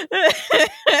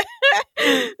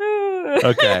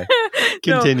 Okay.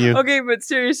 Continue. No. Okay, but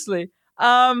seriously.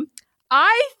 I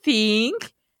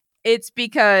think it's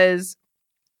because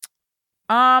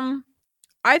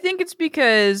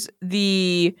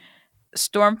the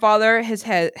Stormfather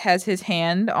has his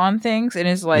hand on things and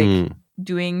is like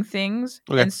doing things.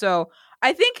 Okay. And so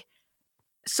I think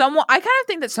I kind of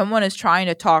think that someone is trying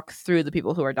to talk through the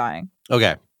people who are dying.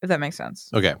 Okay. If that makes sense.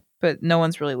 Okay. But no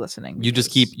one's really listening. You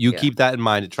just keep that in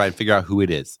mind to try and figure out who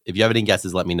it is. If you have any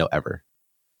guesses, let me know ever.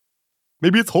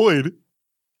 Maybe it's Hoid.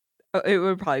 It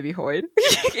would probably be Hoid.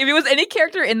 If it was any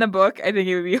character in the book, I think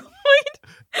it would be Hoid.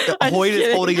 Hoid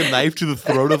is holding a knife to the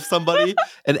throat of somebody,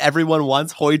 and everyone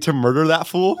wants Hoid to murder that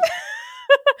fool.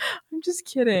 I'm just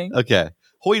kidding. Okay.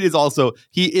 Hoid is also,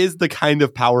 he is the kind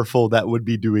of powerful that would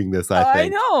be doing this, I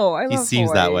think. I know. I love Hoid. He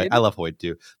seems that way. I love Hoid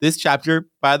too. This chapter,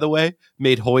 by the way,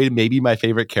 made Hoid maybe my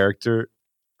favorite character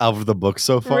of the book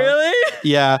so far. Really?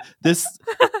 Yeah. This...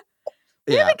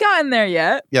 We haven't gotten there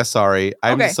yet. Yeah, sorry.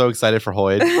 I'm just so excited for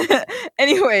Hoid.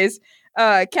 Anyways,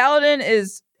 Kaladin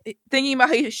is thinking about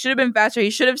how he should have been faster. He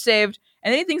should have saved.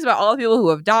 And then he thinks about all the people who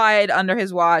have died under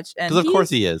his watch. Because of course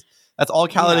he is. That's all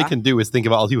Kaladin can do is think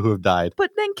about all the people who have died.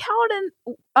 But then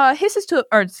Kaladin hisses to...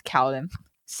 Or it's Kaladin.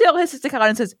 Syl hisses to Kaladin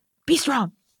and says, be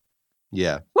strong.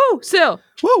 Yeah. Woo, Syl.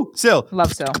 Woo, Syl.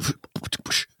 Love Syl.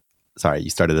 Sorry,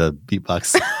 you started a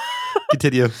beatbox.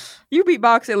 Continue. You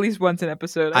beatbox at least once an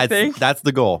episode, I think. That's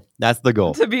the goal. That's the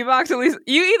goal. To beatbox at least.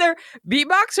 You either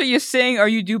beatbox or you sing or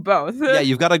you do both. Yeah,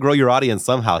 you've got to grow your audience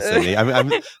somehow, Sydney. I'm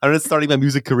just starting my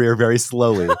music career very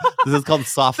slowly. This is called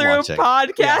soft launching. Through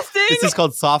podcasting? Yeah. This is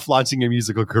called soft launching your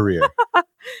musical career.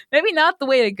 Maybe not the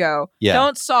way to go. Yeah.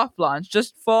 Don't soft launch.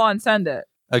 Just full on send it.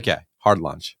 Okay. Hard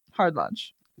launch. Hard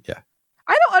launch. Yeah.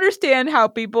 I don't understand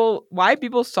why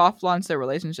people soft launch their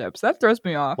relationships. That throws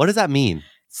me off. What does that mean?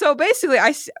 So basically,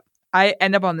 I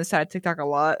end up on this side of TikTok a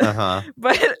lot.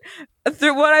 But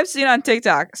through what I've seen on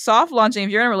TikTok, soft launching, if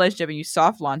you're in a relationship and you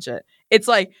soft launch it, it's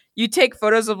like you take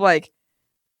photos of like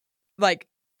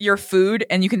your food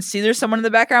and you can see there's someone in the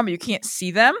background, but you can't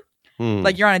see them.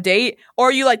 Like you're on a date.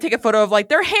 Or you like take a photo of like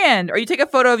their hand, or you take a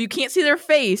photo of you can't see their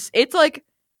face. It's like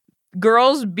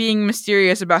girls being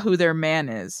mysterious about who their man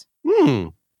is.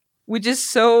 Which is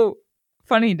so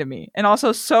funny to me, and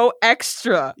also so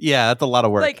extra. Yeah, that's a lot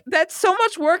of work. Like that's so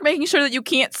much work making sure that you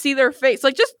can't see their face.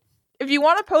 Like just If you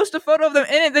want to post a photo of them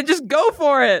in it, then just go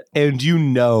for it. And you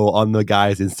know, on the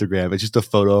guy's Instagram, it's just a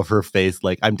photo of her face.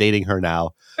 Like, I'm dating her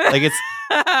now. Like, it's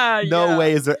no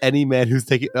way is there any man who's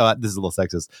taking. Oh, this is a little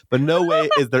sexist, but no way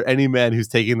is there any man who's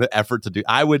taking the effort to do.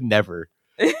 I would never.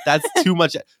 That's too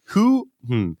much. Who?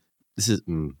 This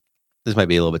might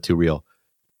be a little bit too real.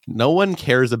 No one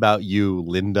cares about you,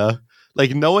 Linda.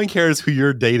 Like, no one cares who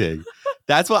you're dating.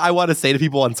 That's what I want to say to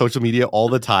people on social media all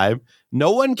the time.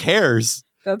 No one cares.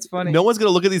 That's funny. No one's going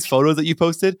to look at these photos that you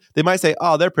posted. They might say,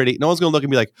 oh, they're pretty. No one's going to look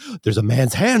and be like, there's a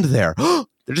man's hand there.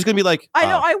 They're just going to be like, I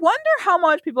know. I wonder how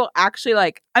much people actually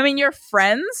like. I mean, your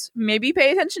friends maybe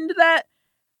pay attention to that.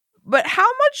 But how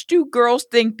much do girls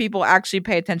think people actually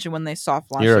pay attention when they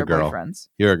soft launch their boyfriends?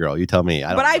 You're a girl. You tell me.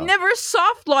 But I've never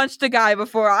soft launched a guy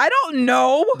before. I don't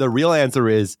know. The real answer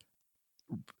is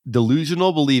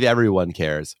delusional believe everyone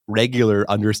cares. Regular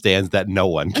understands that no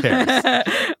one cares.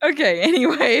 Okay,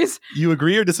 anyways. You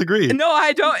agree or disagree? No,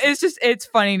 I don't. It's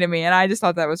funny to me, and I just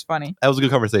thought that was funny. That was a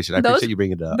good conversation. I appreciate you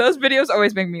bringing it up. Those videos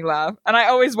always make me laugh, and I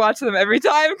always watch them every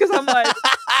time because I'm like,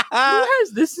 who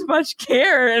has this much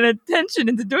care and attention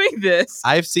into doing this?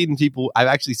 I've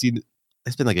actually seen,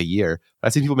 it's been like a year, but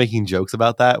I've seen people making jokes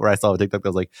about that, where I saw a TikTok that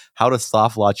was like, how to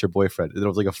soft launch your boyfriend. And it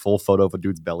was like a full photo of a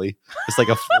dude's belly. Just like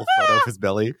a full photo of his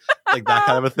belly. Like that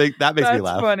kind of a thing. That makes me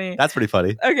laugh. Funny. That's pretty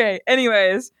funny. Okay,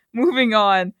 anyways, moving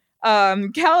on.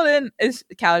 Kaladin's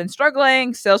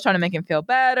struggling, Sale's trying to make him feel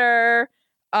better.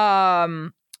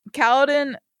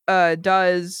 Kaladin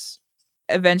does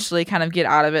eventually kind of get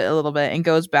out of it a little bit and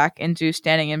goes back into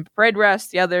standing in parade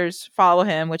rest. The others follow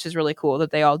him, which is really cool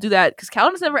that they all do that because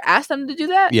Kaladin's never asked them to do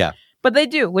that. Yeah. But they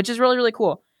do, which is really, really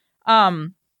cool.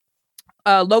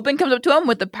 Lopin comes up to him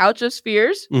with the pouch of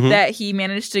spheres that he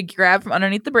managed to grab from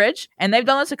underneath the bridge. And they've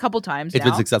done this a couple times It's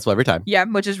been successful every time. Yeah,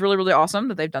 which is really, really awesome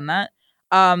that they've done that.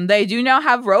 They do now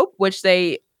have rope, which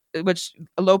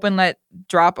Lopin let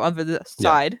drop over the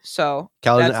side. So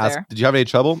Kaladin asks, did you have any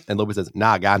trouble? And Lopin says,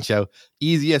 nah, Gancho.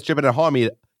 Easy as tripping a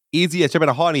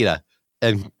hornita.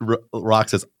 And Rock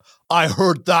says, I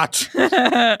heard that.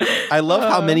 I love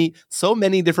how so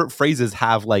many different phrases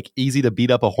have like easy to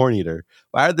beat up a horn eater.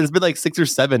 There's been like 6 or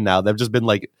 7 now. They've just been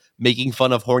like making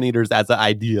fun of horn eaters as an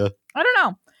idea. I don't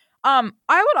know.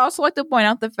 I would also like to point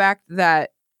out the fact that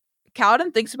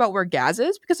Kaladin thinks about where Gaz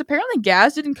is because apparently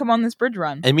Gaz didn't come on this bridge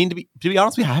run. I mean, to be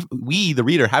honest, we the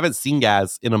reader haven't seen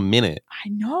Gaz in a minute. I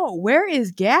know. Where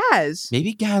is Gaz?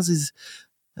 Maybe Gaz is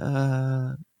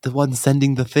the one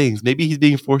sending the things. Maybe he's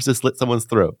being forced to slit someone's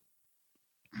throat.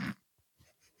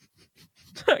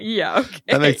 Yeah, okay.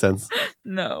 That makes sense.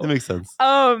 No. That makes sense.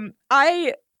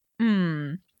 I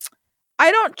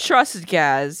don't trust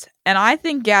Gaz, and I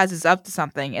think Gaz is up to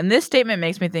something. And this statement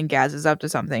makes me think Gaz is up to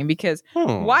something because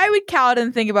why would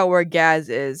Kaladin think about where Gaz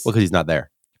is? Well, because he's not there.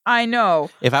 I know.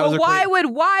 If I was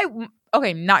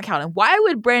not Kaladin. Why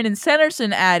would Brandon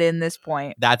Sanderson add in this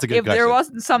point? That's a good question. If there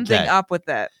wasn't something up with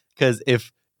it. Because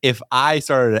if I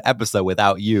started an episode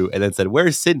without you and then said,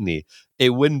 where's Sydney?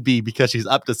 It wouldn't be because she's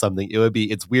up to something. It would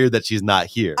be, it's weird that she's not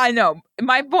here. I know.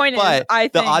 My point is,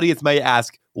 the audience may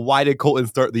ask, why did Colton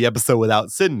start the episode without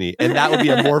Sydney? And that would be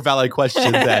a more valid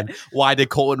question than why did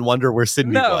Colton wonder where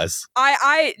Sydney was?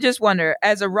 I just wonder,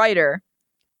 as a writer,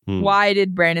 why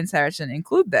did Brandon Sanderson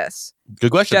include this? Good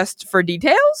question. Just for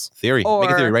details? Theory. Make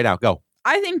a theory right now. Go.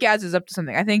 I think Gaz is up to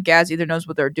something. I think Gaz either knows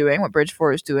what they're doing, what Bridge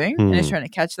 4 is doing, and is trying to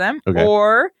catch them,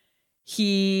 or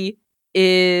he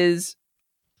is...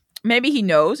 Maybe he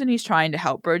knows and he's trying to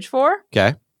help Bridge 4.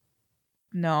 Okay.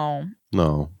 No.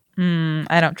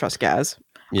 I don't trust Gaz.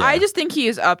 Yeah. I just think he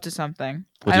is up to something.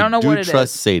 Well, I don't know what it is. Do you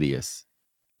trust Sadius?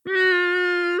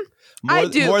 I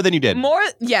do. More than you did.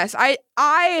 Yes.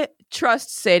 I trust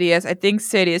Sadius. I think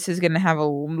Sadius is going to have a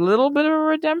little bit of a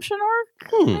redemption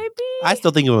arc, maybe. I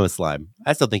still think of him as Slime.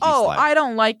 I still think he's Slime. I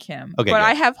don't like him. Okay, but good.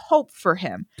 I have hope for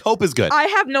him. Hope is good. I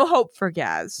have no hope for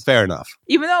Gaz. Fair enough.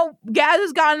 Even though Gaz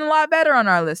has gotten a lot better on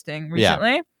our listing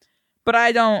recently. Yeah. But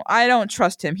I don't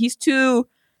trust him. He's too...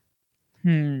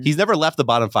 He's never left the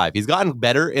bottom 5. He's gotten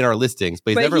better in our listings,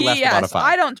 but he's never left the bottom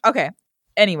 5. Okay.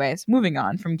 Anyways, moving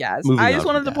on from Gaz. I just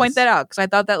wanted to point that out because I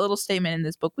thought that little statement in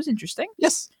this book was interesting.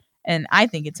 Yes. And I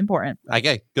think it's important.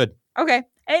 Okay, good. Okay.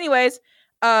 Anyways,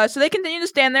 so they continue to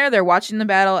stand there. They're watching the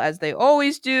battle as they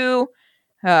always do.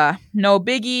 No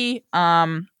biggie.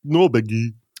 No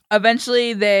biggie.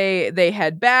 Eventually, they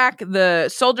head back. The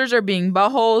soldiers are being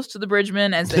buttholes to the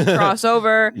bridgemen as they cross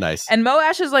over. Nice. And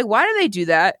Moash is like, why do they do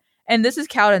that? And this is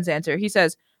Kaladin's answer. He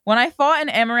says, when I fought in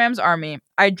Amaram's army,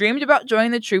 I dreamed about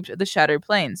joining the troops of the Shattered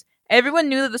Plains. Everyone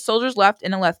knew that the soldiers left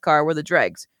in Alethkar were the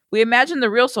dregs. We imagined the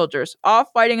real soldiers, all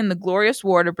fighting in the glorious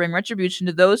war to bring retribution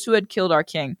to those who had killed our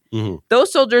king. Mhm.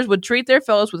 Those soldiers would treat their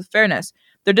fellows with fairness.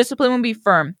 Their discipline would be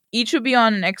firm. Each would be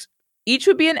an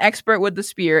expert with the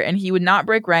spear, and he would not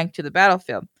break rank to the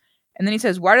battlefield. And then he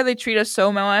says, why do they treat us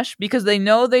so, Moesh? Because they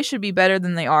know they should be better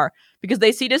than they are. Because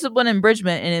they see discipline in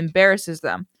Bridgman and it embarrasses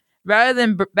them. Rather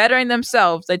than bettering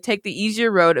themselves, they take the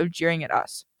easier road of jeering at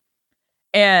us.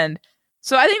 And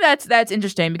so I think that's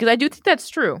interesting because I do think that's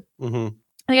true. Mhm.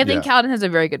 I think Kaladin has a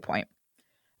very good point.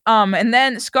 And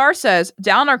then Scar says,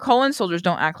 Dalinar Kholin soldiers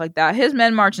don't act like that. His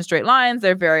men march in straight lines.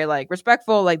 They're very like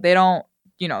respectful. Like they don't,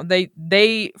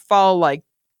 they follow like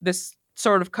this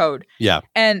sort of code. Yeah.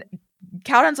 And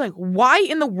Kaladin's like, why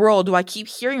in the world do I keep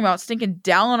hearing about stinking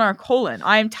Dalinar Kholin?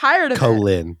 I am tired of it.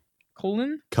 Colin.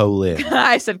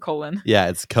 I said colon. Yeah,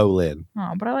 it's Colin.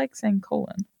 Oh, but I like saying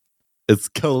colon. It's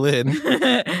Colin.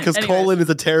 Because Colin is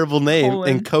a terrible name,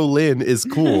 and Colin is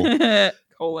cool.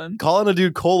 Colon. Calling a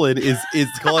dude Colin is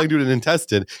calling a dude an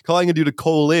intestine. Calling a dude a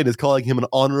Colin is calling him an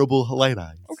honorable light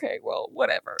eyes. Okay, well,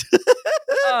 whatever.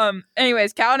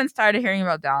 Anyways, Kaladin's tired of hearing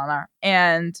about Dalinar,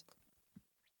 and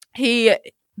he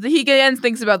again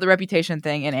thinks about the reputation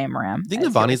thing in Amaram. I think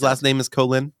Navani's last name is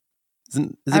Colin.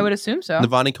 I would assume so.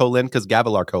 Navani Colin, because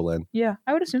Gavilar Colin. Yeah,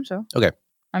 I would assume so. Okay.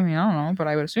 I mean, I don't know, but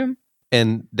I would assume.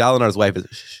 And Dalinar's wife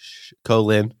is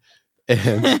Colin.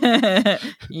 And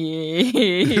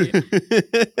yeah.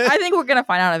 I think we're gonna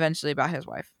find out eventually about his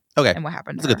wife. Okay. And what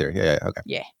happened. That's a good theory. Yeah. Okay.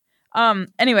 Yeah.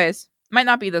 Anyways, might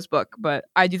not be this book, but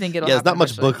I do think it'll. Yeah, there's not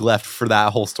much eventually. book left for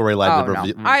that whole storyline to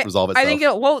resolve itself. I think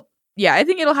I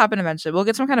think it'll happen eventually. We'll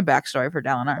get some kind of backstory for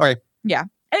Dalinar. All right. Yeah.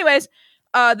 Anyways,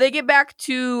 they get back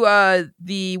to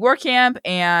the war camp,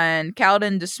 and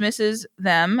Kaladin dismisses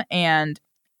them. And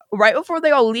right before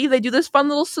they all leave, they do this fun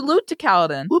little salute to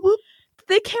Kaladin. Whoop, whoop.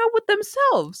 They came up with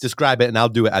themselves. Describe it, and I'll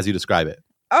do it as you describe it.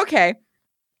 Okay.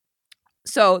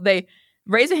 So they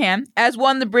raise a hand. As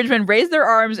one, the Bridgemen raise their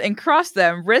arms and cross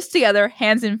them, wrists together,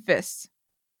 hands in fists.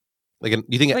 You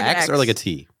think Like an X or like a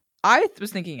T? I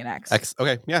was thinking an X. X.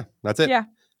 Okay. Yeah. That's it. Yeah.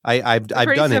 I've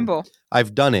Pretty done simple. it.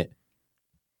 I've done it.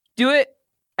 Do it.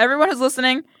 Everyone who's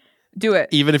listening, do it.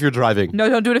 Even if you're driving. No,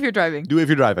 don't do it if you're driving. Do it if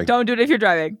you're driving. Don't do it if you're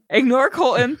driving. Ignore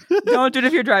Colton. Don't do it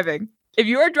if you're driving. If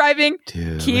you are driving,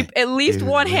 keep at least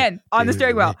one hand on the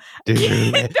steering wheel. Don't do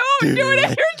it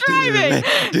if you're driving.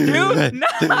 Do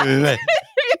not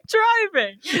if you're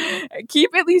driving.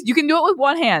 Keep at least. You can do it with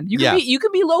one hand. You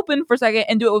can be Lopin for a second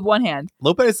and do it with one hand.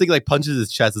 Lopin, I think, like punches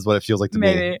his chest is what it feels like to me.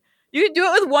 Maybe you can do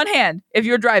it with one hand if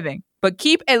you're driving, but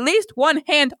keep at least one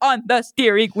hand on the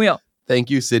steering wheel. Thank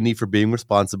you, Sydney, for being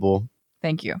responsible.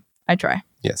 Thank you. I try.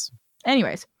 Yes.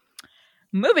 Anyways,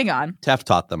 moving on. Teft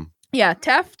taught them. Yeah,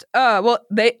 Teft.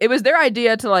 It was their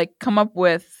idea to like come up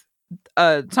with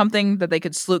something that they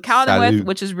could salute Kaladin with,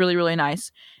 which is really, really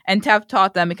nice. And Teft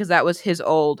taught them because that was his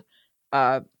old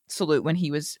salute when he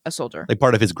was a soldier, like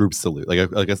part of his group salute,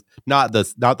 not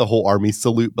the whole army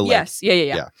salute, but yes,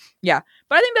 yeah.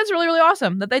 But I think that's really, really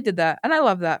awesome that they did that, and I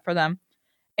love that for them.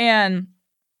 And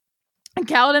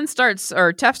Kaladin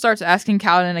Teft starts asking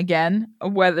Kaladin again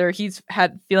whether he's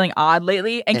had feeling odd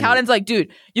lately. And Kaladin's like,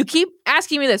 dude, you keep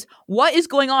asking me this. What is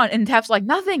going on? And Teft's like,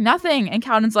 nothing. And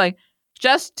Kaladin's like,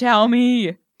 just tell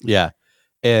me. Yeah.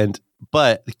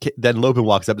 But then Lopin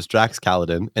walks up, distracts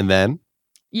Kaladin, and then?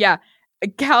 Yeah.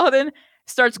 Kaladin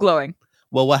starts glowing.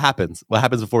 Well, what happens? What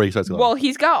happens before he starts glowing? Well,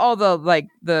 he's got all the, like,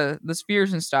 the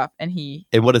spheres and stuff, and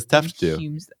what does Teft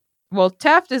do? Well,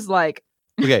 Teft is like...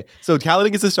 Okay, so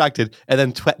Kaladin gets distracted, and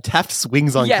then Teft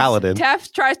swings on Kaladin.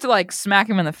 Teft tries to like smack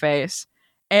him in the face,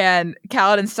 and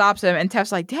Kaladin stops him, and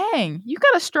Teft's like, dang, you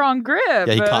got a strong grip.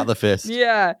 Yeah, he caught the fist.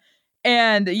 Yeah.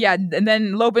 And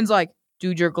then Lopin's like,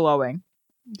 dude, you're glowing.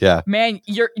 Yeah. Man,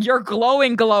 you're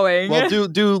glowing. Well,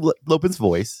 do Lopin's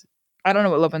voice. I don't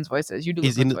know what Lopin's voice is. You do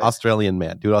He's Lopin's an voice. Australian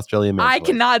man. Do an Australian man. I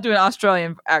cannot do an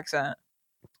Australian accent.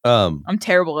 I'm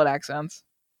terrible at accents.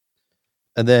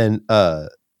 And then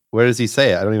where does he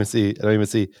say it? I don't even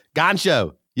see.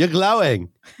 Gancho, you're glowing.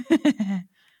 And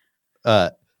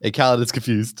Kaladin's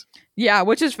confused. Yeah,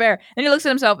 which is fair. And he looks at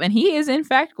himself, and he is in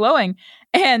fact glowing.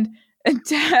 And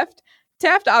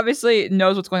Teft obviously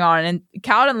knows what's going on. And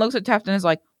Kaladin looks at Teft and is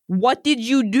like, "What did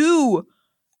you do?"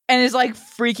 And is like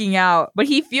freaking out. But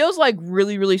he feels like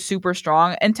really, really super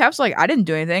strong. And Teft's like, "I didn't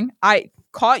do anything. I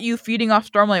caught you feeding off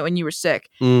Stormlight when you were sick."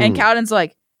 And Kaladin's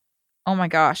like, "Oh my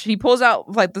gosh." He pulls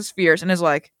out like the spheres and is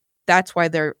like, "That's why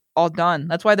they're all done.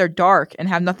 That's why they're dark and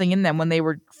have nothing in them when they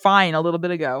were fine a little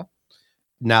bit ago."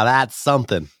 Now that's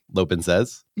something, Lopin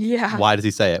says. Yeah. Why does he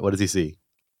say it? What does he see?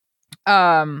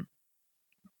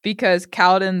 Because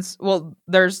Kaladin's,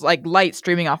 there's like light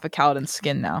streaming off of Kaladin's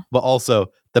skin now. But also,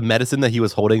 the medicine that he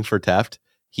was holding for Teft,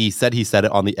 he said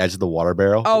it on the edge of the water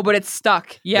barrel. Oh, but it's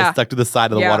stuck. Yeah. It's stuck to the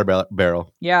side of the Yeah. water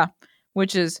barrel. Yeah.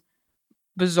 Which is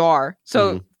bizarre.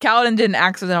 So Kaladin did an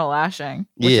accidental lashing,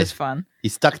 which Yeah. is fun. He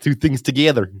stuck two things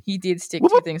together. He did stick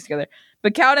Whoop, two whoop. things together.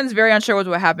 But Kaladin's very unsure what's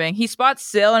happening. He spots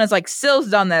Syl and is like, Syl's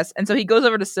done this. And so he goes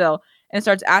over to Syl and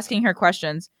starts asking her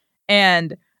questions.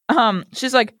 And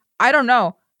she's like, I don't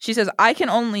know. She says, I can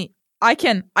only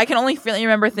faintly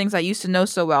remember things I used to know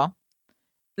so well.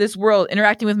 This world,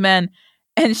 interacting with men.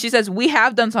 And she says, we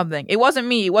have done something. It wasn't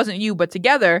me, it wasn't you, but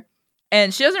together.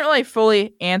 And she doesn't really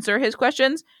fully answer his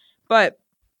questions, but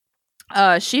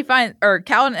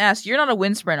Kaladin asks, you're not a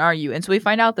Windsprint, are you? And so we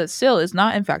find out that Syl is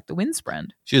not, in fact, a Windsprint.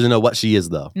 She doesn't know what she is,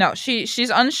 though. No, she's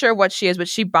unsure what she is, but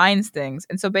she binds things.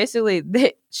 And so basically,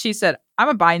 she said, I'm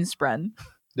a Bindsprent.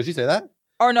 Did she say that?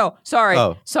 Or no, sorry.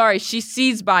 Oh. Sorry, she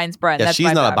sees Bindsprent. Yeah, That's she's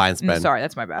my not a bad. Bindsprent. Sorry,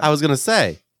 that's my bad. I was going to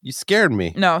say, you scared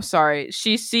me. No, sorry.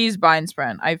 She sees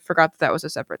Bindsprent. I forgot that was a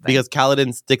separate thing. Because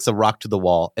Kaladin sticks a rock to the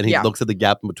wall, and he Yeah. looks at the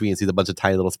gap in between and sees a bunch of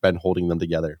tiny little Spren holding them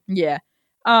together. Yeah.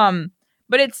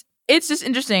 But it's just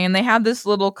interesting, and they have this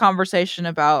little conversation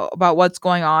about what's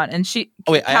going on. And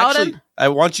Oh, wait, Kaladin, I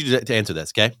want you to answer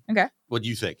this, okay? Okay. What do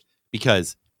you think?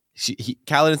 Because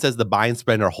Kaladin says the bind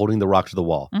Spren are holding the rock to the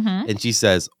wall. Mhm. And she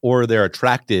says, or they're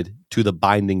attracted to the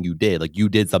binding you did. Like, you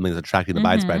did something that's attracting the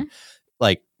bind Mhm. Spren.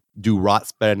 Like, do rot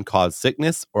Spren cause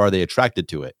sickness, or are they attracted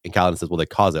to it? And Kaladin says, well, they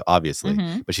cause it, obviously.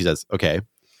 Mhm. But she says, okay,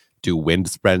 do wind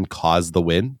Spren cause the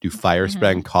wind? Do fire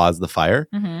Spren cause the fire?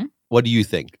 Mhm. What do you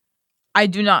think? I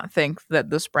do not think that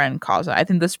the Spren cause it. I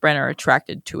think the Spren are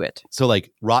attracted to it. So,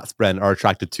 like, rot Spren are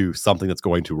attracted to something that's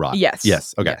going to rot. Yes.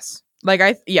 Yes. Okay. Yes.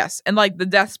 Yes. And like the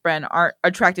death Spren are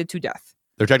attracted to death.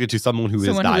 They're attracted to someone who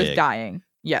Someone is dying. who is dying.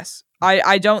 Yes.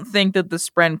 I don't think that the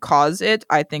Spren cause it.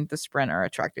 I think the Spren are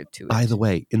attracted to it. By the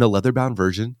way, in the leather-bound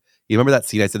version, you remember that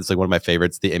scene I said it's like one of my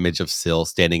favorites, the image of Syl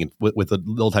standing with a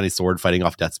little tiny sword fighting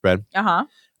off Death Spren?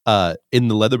 Uh-huh. In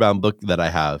the leather-bound book that I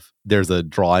have, there's a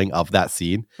drawing of that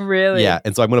scene. Really? Yeah,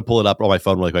 and so I'm going to pull it up on my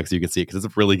phone really quick so you can see it because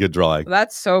it's a really good drawing.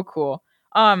 That's so cool.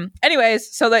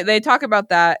 Anyways, so they talk about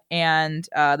that, and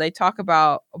they talk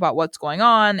about what's going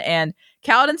on, and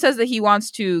Kaladin says that he wants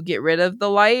to get rid of the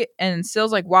light, and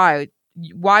Syl's like, why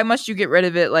must you get rid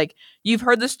of it? Like, you've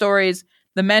heard the stories,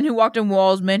 the men who walked on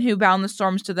walls, men who bound the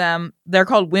storms to them, they're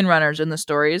called windrunners in the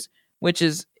stories, which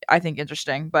is, I think,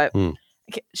 interesting. But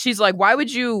she's like, why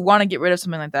would you want to get rid of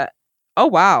something like that? Oh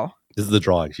wow, This is the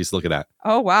drawing she's looking at.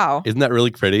 oh wow, Isn't that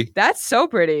really pretty? that's so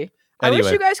pretty. I wish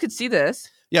Anyway. you guys could see this.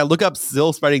 Yeah, look up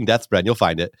Syl spreading Death Spren. You'll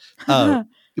find it.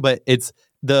 But it's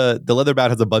the leatherbound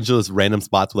has a bunch of those random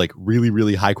spots with like really,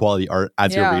 really high quality art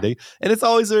as you're Yeah. reading. And it's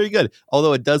always very good.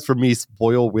 Although it does for me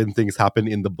spoil when things happen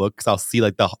in the book because I'll see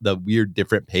like the weird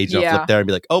different page and I'll Yeah. flip there and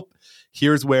be like, oh,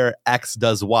 here's where X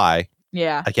does Y.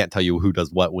 Yeah, I can't tell you who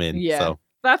does what when. Yeah. So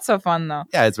that's so fun though.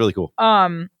 yeah, it's really cool.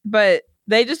 But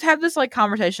they just have this like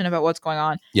conversation about what's going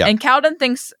on. Yeah. And Kaladin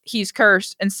thinks he's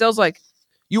cursed, and Syl's like,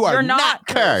 You're not not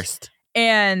cursed.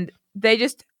 and they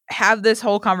just have this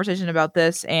whole conversation about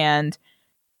this, and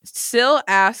Syl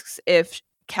asks if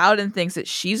Kaladin thinks that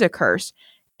she's a curse,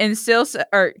 and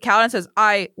Kaladin says,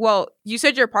 you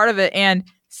said you're part of it, and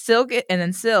Syl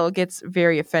gets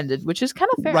very offended, which is kind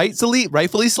of fair.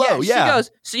 Rightfully so. Yeah. She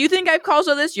goes, so you think I've caused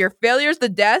all this? Your failure's the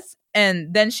death?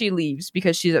 And then she leaves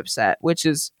because she's upset, which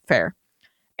is fair.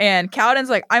 And Kaladin's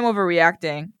like, I'm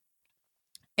overreacting.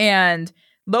 And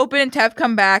Lopin and Teft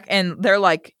come back and they're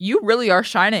like, you really are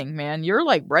shining, man. You're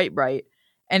like bright.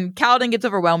 And Kaladin gets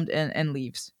overwhelmed and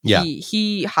leaves. Yeah.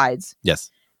 He hides. Yes.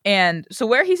 And so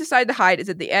where he's decided to hide is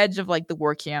at the edge of like the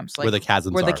war camps, like where the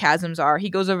chasms where are. the chasms are. He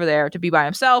goes over there to be by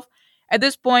himself. At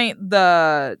this point,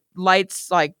 the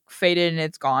lights like faded and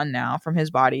it's gone now from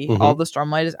his body. Mhm. All the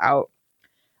stormlight is out.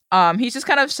 He's just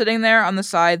kind of sitting there on the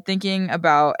side thinking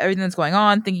about everything that's going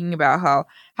on, thinking about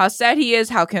how sad he is,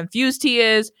 how confused he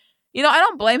is. You know, I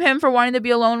don't blame him for wanting to be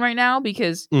alone right now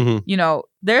because, Mhm. you know,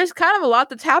 there's kind of a lot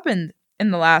that's happened in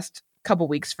the last couple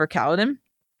weeks for Kaladin.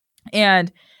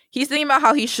 And he's thinking about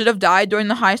how he should have died during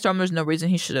the high storm. There's no reason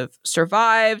he should have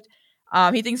survived.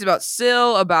 He thinks about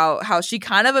Syl, about how she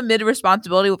kind of admitted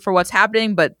responsibility for what's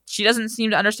happening, but she doesn't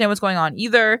seem to understand what's going on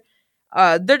either.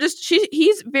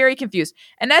 He's very confused.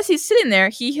 And as he's sitting there,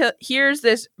 he hears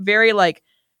this very like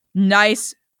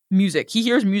nice music. He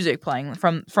hears music playing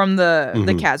from the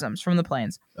Mhm. chasms, from the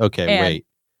plains. Okay, And- wait.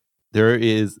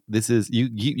 This is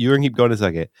you're gonna keep going a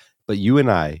second, but you and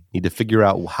I need to figure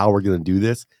out how we're gonna do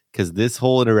this because this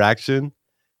whole interaction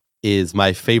is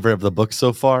my favorite of the book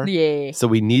so far. Yeah, So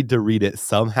we need to read it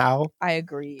somehow, I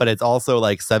agree. but it's also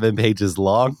like 7 pages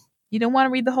long. You don't want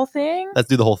to read the whole thing? Let's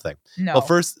do the whole thing. No. Well,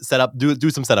 first, set up. Do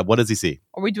some setup. What does he see?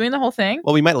 Are we doing the whole thing?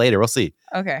 Well, we might later. We'll see.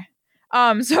 Okay.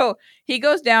 So he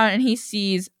goes down and he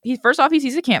sees first off he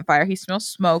sees a campfire. He smells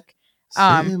smoke.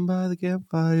 Sitting by the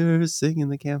campfire, singing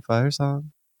the campfire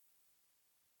song.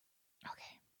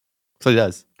 Okay. So he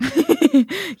does.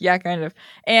 Yeah, kind of.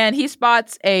 And he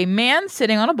spots a man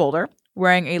sitting on a boulder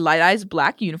wearing a Light Eyes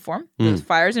black uniform. There's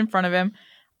fires in front of him.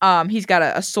 He's got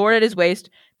a sword at his waist.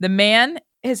 The man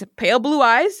has pale blue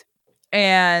eyes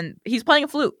and he's playing a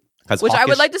flute. Which I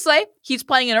would like to say, he's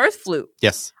playing an earth flute.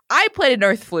 Yes. I played an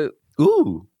earth flute.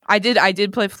 Ooh. I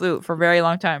did play flute for a very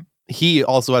long time. He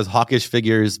also has hawkish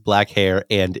figures, black hair,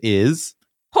 and is...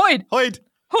 Hoid! Hoid!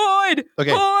 Hoid!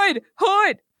 Okay. Hoid!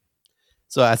 Hoid!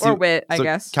 So as Or wit, I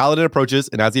guess. Kaladin approaches,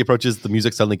 and as he approaches, the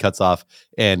music suddenly cuts off,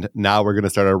 and now we're going to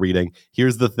start our reading.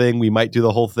 Here's the thing. We might do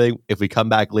the whole thing. If we come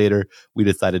back later, we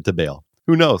decided to bail.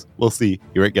 Who knows? We'll see.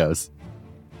 Here it goes.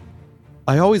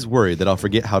 I always worry that I'll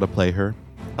forget how to play her,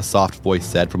 a soft voice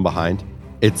said from behind.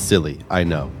 It's silly, I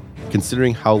know,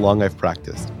 considering how long I've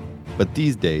practiced. But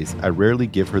these days, I rarely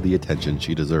give her the attention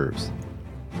she deserves.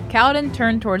 Kaladin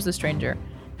turned towards the stranger.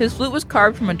 His flute was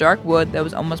carved from a dark wood that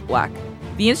was almost black.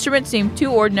 The instrument seemed too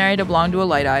ordinary to belong to a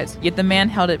Light Eyes, yet the man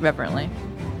held it reverently.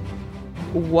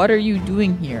 What are you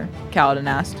doing here? Kaladin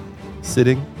asked.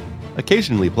 Sitting,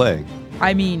 occasionally playing.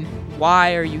 I mean,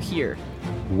 why are you here?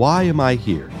 Why am I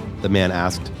here? The man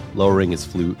asked, lowering his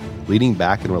flute, leaning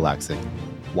back and relaxing.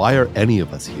 Why are any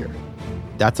of us here?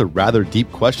 That's a rather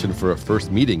deep question for a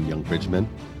first meeting, young Bridgman.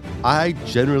 I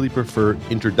generally prefer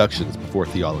introductions before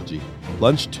theology.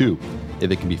 Lunch too,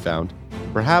 if it can be found.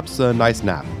 Perhaps a nice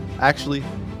nap. Actually,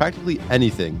 practically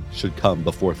anything should come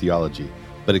before theology,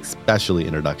 but especially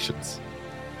introductions.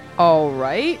 All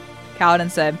right,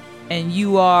 Kaladin said. And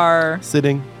you are...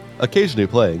 Sitting, occasionally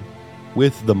playing,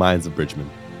 with the minds of Bridgman.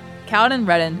 Kaladin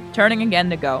reddened, turning again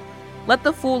to go. Let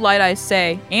the fool Light Eyes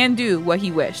say and do what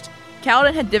he wished.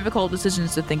 Kaladin had difficult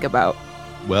decisions to think about.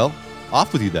 Well,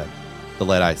 off with you then, the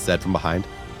Light Eyes said from behind.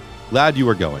 Glad you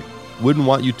are going. Wouldn't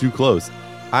want you too close.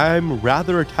 I'm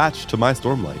rather attached to my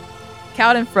Stormlight.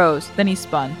 Kaladin froze, then he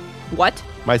spun. What?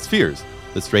 My spheres,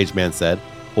 the strange man said,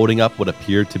 holding up what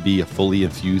appeared to be a fully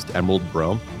infused emerald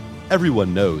brome.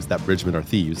 Everyone knows that Bridgmen are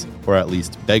thieves, or at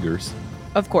least beggars.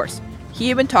 Of course. He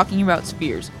had been talking about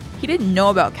spheres. He didn't know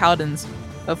about Kaladin's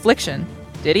affliction,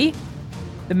 did he?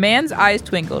 The man's eyes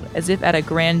twinkled, as if at a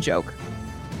grand joke.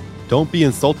 Don't be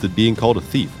insulted being called a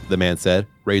thief, the man said,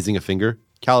 raising a finger.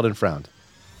 Kaladin frowned.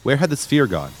 Where had the sphere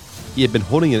gone? He had been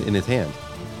holding it in his hand.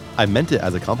 I meant it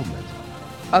as a compliment.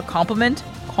 A compliment?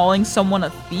 Calling someone a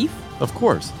thief? Of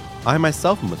course. I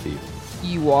myself am a thief.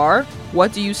 You are?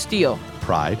 What do you steal?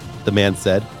 Pride, the man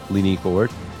said, leaning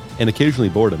forward, and occasionally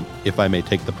boredom, if I may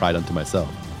take the pride unto myself.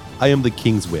 I am the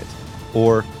king's wit,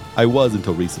 or I was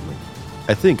until recently.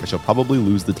 I think I shall probably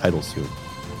lose the title soon.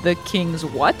 The king's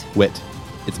what? Wit.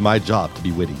 It's my job to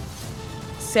be witty.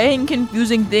 Saying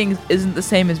confusing things isn't the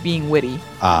same as being witty.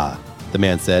 Ah, the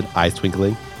man said, eyes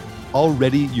twinkling.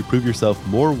 Already you prove yourself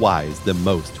more wise than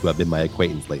most who have been my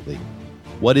acquaintance lately.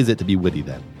 What is it to be witty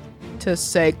then? To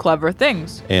say clever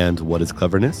things. And what is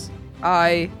cleverness?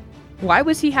 Why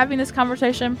was he having this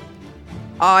conversation?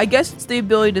 I guess it's the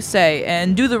ability to say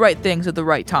and do the right things at the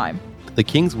right time. The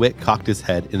king's wit cocked his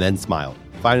head and then smiled.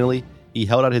 Finally, he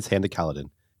held out his hand to Kaladin.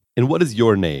 And what is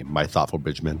your name, my thoughtful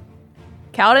Bridgman?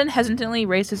 Kaladin hesitantly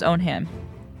raised his own hand.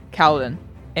 Kaladin.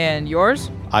 And yours?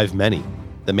 I've many.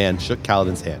 The man shook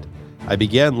Kaladin's hand. I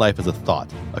began life as a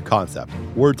thought, a concept,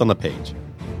 words on a page.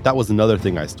 That was another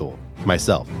thing I stole,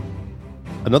 myself.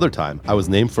 Another time, I was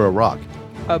named for a rock.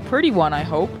 A pretty one, I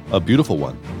hope. A beautiful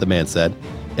one, the man said,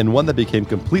 and one that became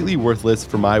completely worthless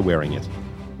for my wearing it.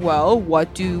 Well,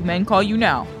 what do men call you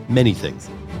now? Many things,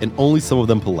 and only some of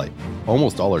them polite.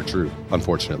 Almost all are true,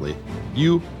 unfortunately.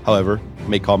 You, however,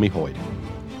 may call me Hoid.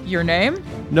 Your name?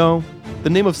 No, the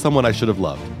name of someone I should have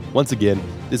loved. Once again,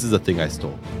 this is a thing I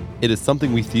stole. It is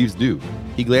something we thieves do.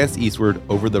 He glanced eastward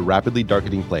over the rapidly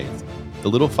darkening plains. The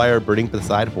little fire burning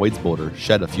beside Hoid's boulder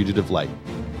shed a fugitive light,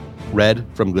 red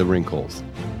from glimmering coals.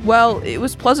 Well, it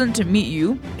was pleasant to meet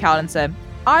you, Kaladin said.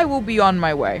 I will be on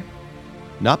my way.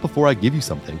 Not before I give you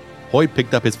something. Hoid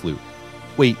picked up his flute.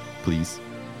 Wait, please.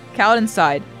 Kaladin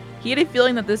sighed. He had a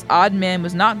feeling that this odd man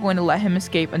was not going to let him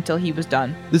escape until he was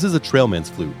done. This is a trailman's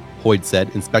flute, Hoid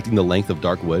said, inspecting the length of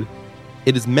dark wood.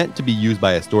 It is meant to be used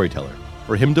by a storyteller,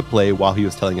 for him to play while he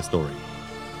was telling a story.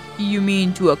 You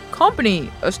mean to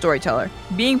accompany a storyteller,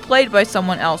 being played by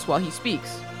someone else while he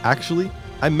speaks? Actually,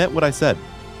 I meant what I said.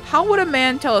 How would a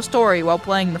man tell a story while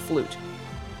playing the flute?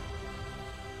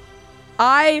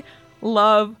 I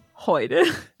love Hoyd.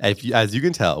 As you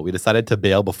can tell, we decided to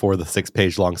bail before the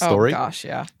 6-page long story. Oh gosh,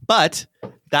 yeah. But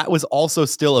that was also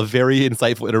still a very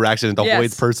insightful interaction into Yes.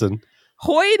 Hoyd's person.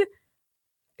 Hoyd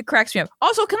cracks me up.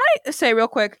 Also, can I say real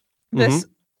quick, this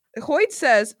Hoyd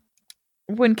says,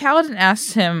 when Kaladin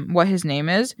asks him what his name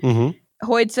is,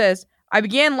 Hoyd says, I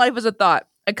began life as a thought,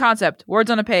 a concept,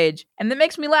 words on a page. And that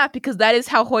makes me laugh because that is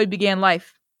how Hoyd began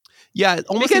life. Yeah, it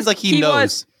almost seems like he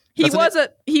knows. He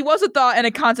was a thought and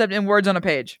a concept and words on a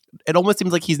page. It almost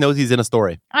seems like he knows he's in a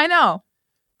story. I know.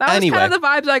 That Anyway. was kind of the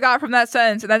vibes I got from that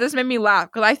sentence, and that just made me laugh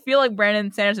because I feel like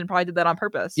Brandon Sanderson probably did that on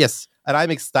purpose. Yes, and I'm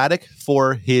ecstatic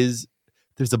for his.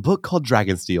 There's a book called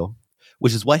Dragonsteel,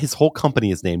 which is what his whole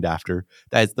company is named after.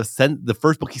 That is the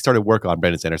first book he started work on,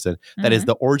 Brandon Sanderson. That is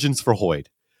the origins for Hoyd.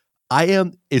 I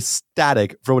am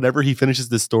ecstatic for whenever he finishes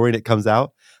this story and it comes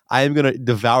out. I am going to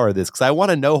devour this because I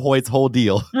want to know Hoyd's whole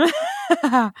deal.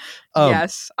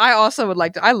 Yes, I also would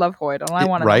like to. I love Hoyd, and I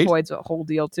want to right? know Hoyd's whole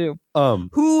deal too.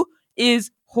 Who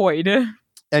is Hoyd?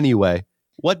 Anyway,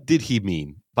 what did he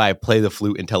mean by play the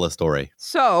flute and tell a story?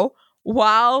 So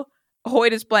while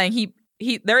Hoyd is playing,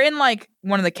 they're in like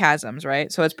one of the chasms, right?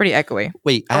 So it's pretty echoey.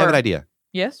 Wait, I have an idea.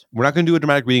 Yes. We're not going to do a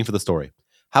dramatic reading for the story.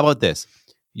 How about this?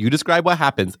 You describe what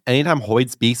happens. Anytime Hoyd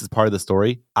speaks as part of the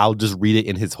story, I'll just read it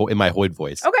in my Hoyd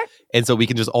voice. Okay. And so we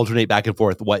can just alternate back and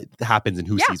forth what happens and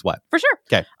who sees what. For sure.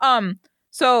 Okay.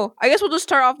 So I guess we'll just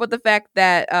start off with the fact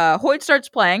that Hoyd starts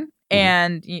playing,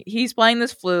 and he's playing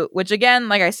this flute, which again,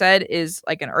 like I said, is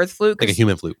like an earth flute. Like a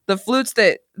human flute. The flutes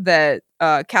that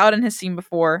Kaladin has seen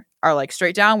before are like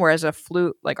straight down, whereas a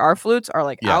flute, like our flutes, are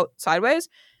like out sideways.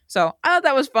 So I thought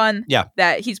that was fun. Yeah.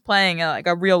 That he's playing like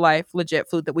a real life, legit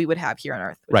flute that we would have here on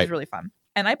Earth, which is really fun.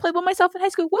 And I played one myself in high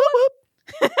school. Whoop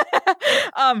whoop.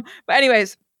 But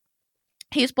anyways,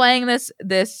 he's playing this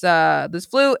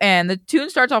flute, and the tune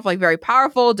starts off like very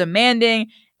powerful, demanding,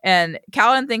 and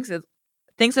Kaladin thinks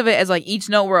of it as like each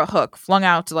note were a hook flung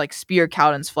out to like spear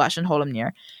Kaladin's flesh and hold him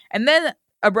near. And then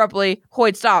abruptly,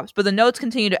 Hoyd stops, but the notes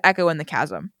continue to echo in the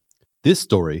chasm. This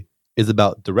story is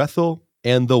about Durethel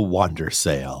and the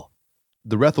Wandersail.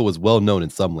 Durethel was well known in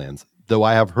some lands, though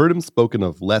I have heard him spoken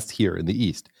of less here in the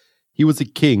East. He was a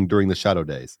king during the Shadow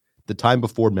Days, the time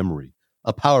before memory,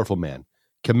 a powerful man,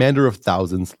 commander of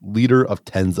thousands, leader of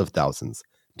tens of thousands,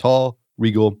 tall,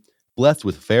 regal, blessed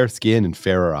with fair skin and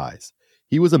fairer eyes.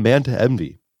 He was a man to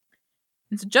envy.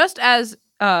 And so just as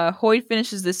Hoyd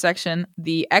finishes this section,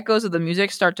 the echoes of the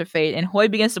music start to fade, and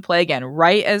Hoyd begins to play again,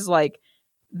 right as like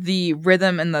the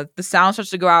rhythm and the sound starts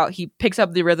to go out. He picks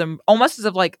up the rhythm almost as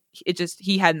if like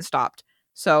he hadn't stopped.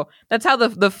 So that's how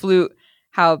the flute,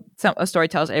 how a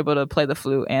storyteller is able to play the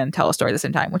flute and tell a story at the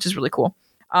same time, which is really cool.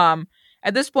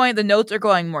 At this point, the notes are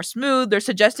going more smooth. They're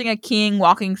suggesting a king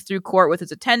walking through court with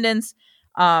his attendants.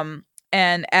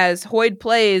 And as Hoyd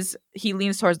plays, he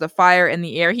leans towards the fire in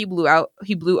the air. He blew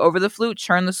over the flute,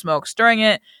 churned the smoke, stirring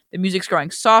it. The music's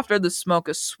growing softer. The smoke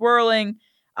is swirling.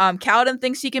 Kaladin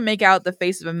thinks he can make out the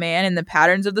face of a man in the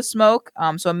patterns of the smoke.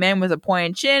 So a man with a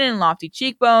pointed chin and lofty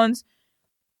cheekbones.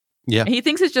 Yeah. He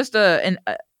thinks it's just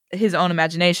his own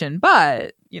imagination,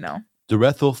 but,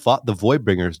 Durethel fought the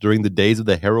Voidbringers during the days of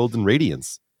the Herald and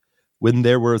Radiance. When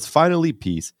there was finally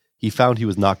peace, he found he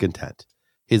was not content.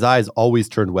 His eyes always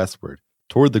turned westward,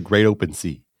 toward the great open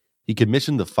sea. He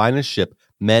commissioned the finest ship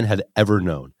men had ever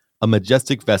known, a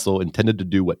majestic vessel intended to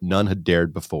do what none had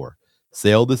dared before,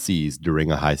 sail the seas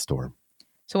during a high storm.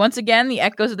 So once again, the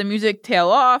echoes of the music tail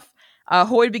off.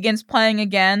 Hoyd begins playing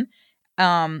again,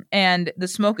 and the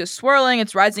smoke is swirling.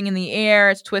 It's rising in the air.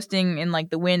 It's twisting in like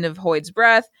the wind of Hoyd's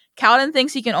breath. Kaladin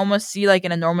thinks he can almost see like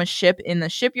an enormous ship in the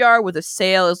shipyard with a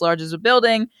sail as large as a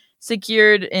building,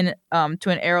 secured in to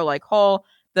an arrow-like hull.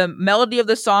 The melody of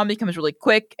the song becomes really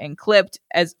quick and clipped,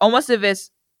 almost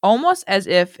as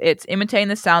if it's imitating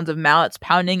the sounds of mallets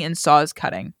pounding and saws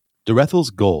cutting. Durethel's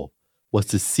goal was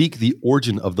to seek the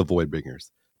origin of the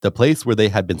Voidbringers, the place where they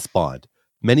had been spawned.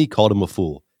 Many called him a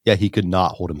fool, yet he could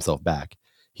not hold himself back.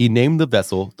 He named the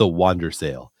vessel the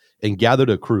Wandersail and gathered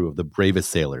a crew of the bravest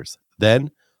sailors.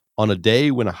 Then, on a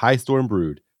day when a high storm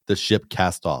brewed, the ship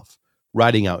cast off,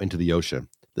 riding out into the ocean.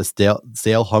 The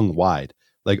sail hung wide,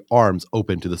 like arms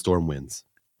open to the storm winds.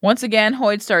 Once again,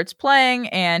 Hoyd starts playing,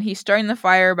 and he's starting the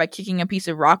fire by kicking a piece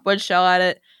of rockwood shell at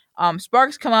it.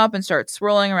 Sparks come up and start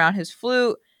swirling around his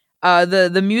flute.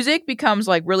 The music becomes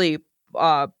like really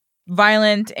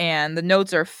violent, and the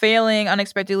notes are failing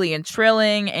unexpectedly and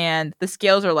trilling, and the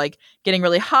scales are like getting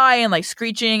really high and like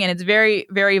screeching, and it's very,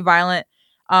 very violent.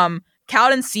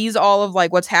 Kaladin sees all of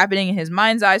like what's happening in his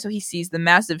mind's eye, so he sees the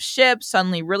massive ship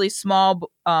suddenly really small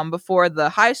before the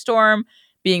high storm,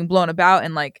 being blown about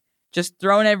and like just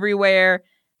thrown everywhere.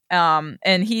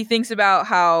 And he thinks about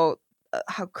how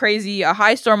crazy a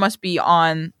high storm must be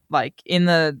on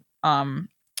the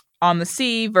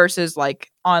sea versus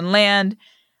like on land.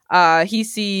 He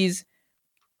sees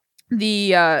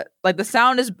the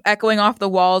sound is echoing off the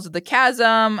walls of the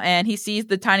chasm, and he sees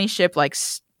the tiny ship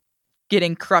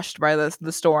getting crushed by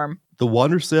the storm. The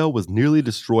Wandersail was nearly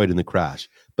destroyed in the crash,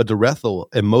 but Durethel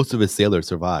and most of his sailors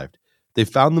survived. They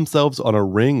found themselves on a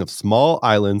ring of small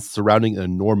islands surrounding an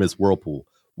enormous whirlpool,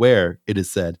 where, it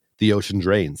is said, the ocean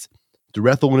drains.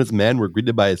 Durethel and his men were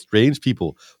greeted by a strange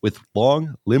people with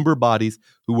long, limber bodies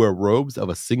who wore robes of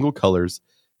a single colors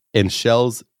and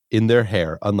shells in their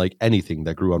hair, unlike anything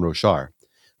that grew on Roshar.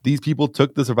 These people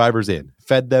took the survivors in,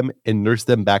 fed them, and nursed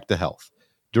them back to health.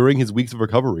 During his weeks of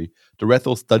recovery,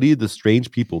 Durethel studied the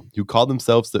strange people who called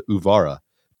themselves the Uvara,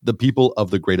 the people of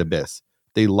the Great Abyss.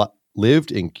 They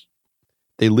lived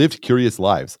curious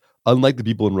lives, unlike the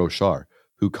people in Roshar,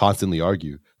 who constantly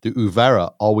argue. The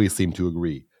Uvara always seemed to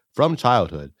agree. From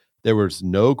childhood, there was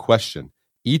no question.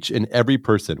 Each and every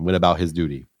person went about his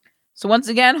duty. So once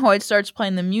again, Hoyt starts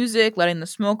playing the music, letting the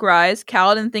smoke rise.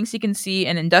 Kaladin thinks he can see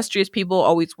an industrious people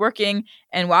always working,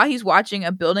 and while he's watching,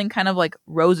 a building kind of like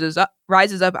rises up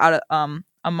out of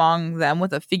among them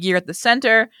with a figure at the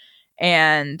center,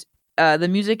 and the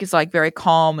music is like very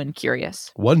calm and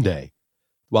curious. One day,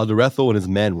 while Durethel and his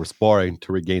men were sparring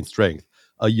to regain strength,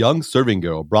 a young serving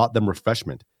girl brought them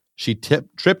refreshment. She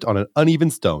tripped on an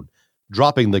uneven stone,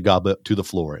 dropping the goblet to the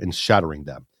floor and shattering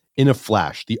them. In a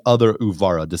flash, the other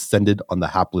Uvara descended on the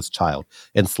hapless child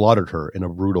and slaughtered her in a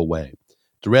brutal way.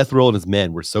 Durethel and his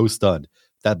men were so stunned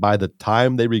that by the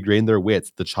time they regained their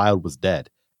wits, the child was dead.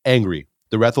 Angry,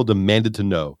 Durethel demanded to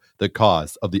know the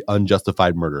cause of the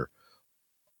unjustified murder.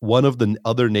 One of the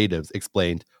other natives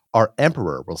explained, Our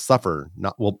emperor would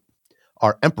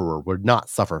not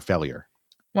suffer failure.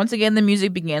 Once again, the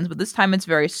music begins, but this time it's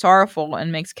very sorrowful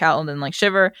and makes Kaladin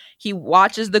shiver. He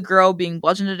watches the girl being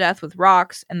bludgeoned to death with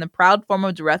rocks and the proud form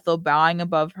of Durethel bowing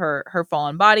above her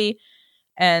fallen body.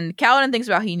 And Kaladin thinks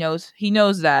about he knows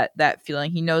that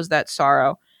feeling. He knows that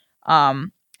sorrow.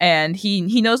 And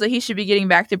he knows that he should be getting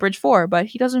back to Bridge 4, but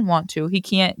he doesn't want to. He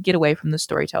can't get away from the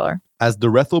storyteller. As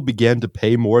Durethel began to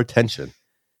pay more attention,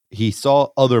 he saw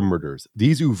other murders.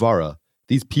 These Uvara,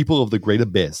 these people of the Great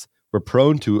Abyss, were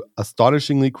prone to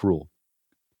astonishing cruelty.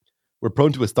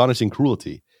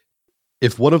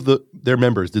 If one of their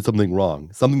members did something wrong,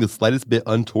 something the slightest bit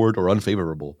untoward or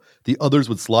unfavorable, the others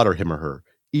would slaughter him or her.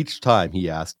 Each time, he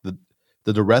asked, the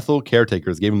Durethel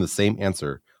caretakers gave him the same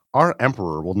answer. Our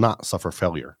emperor will not suffer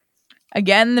failure.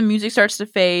 Again, the music starts to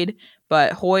fade,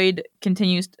 but Hoyd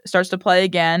starts to play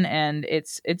again, and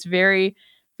it's very,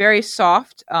 very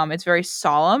soft. It's very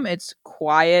solemn. It's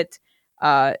quiet.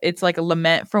 It's like a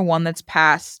lament for one that's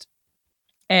passed.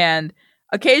 And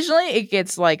occasionally it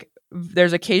gets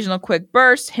there's occasional quick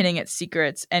bursts hinting at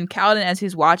secrets. And Kaladin, as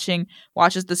he's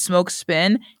watches the smoke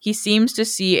spin, he seems to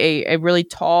see a really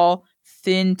tall,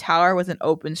 thin tower with an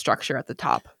open structure at the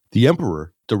top. The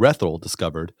emperor, Durethel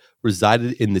discovered,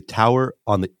 resided in the tower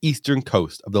on the eastern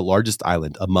coast of the largest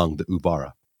island among the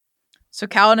Uvara. So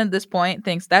Kaladin at this point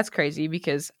thinks that's crazy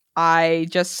because I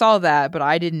just saw that, but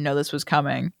I didn't know this was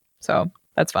coming. So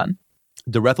that's fun.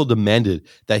 Durethel demanded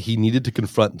that he needed to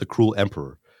confront the cruel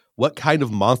emperor. What kind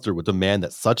of monster would demand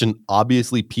that such an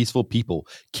obviously peaceful people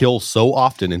kill so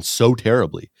often and so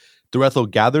terribly? Durethel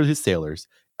gathered his sailors,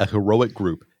 a heroic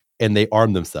group, and they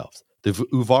armed themselves. The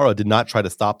Uvara did not try to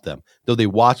stop them, though they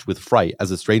watched with fright as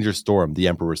the strangers stormed the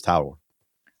emperor's tower.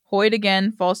 Hoyd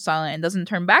again falls silent and doesn't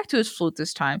turn back to his flute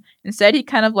this time. Instead, he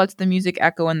kind of lets the music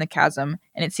echo in the chasm,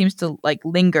 and it seems to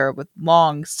linger with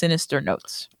long, sinister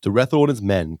notes. Durethel and his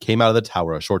men came out of the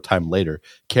tower a short time later,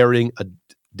 carrying a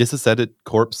disascended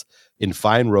corpse in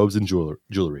fine robes and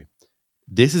jewelry.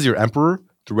 This is your emperor?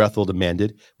 Durethel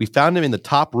demanded. We found him in the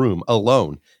top room,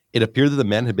 alone. It appeared that the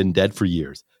man had been dead for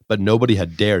years, but nobody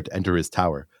had dared to enter his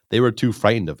tower. They were too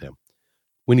frightened of him.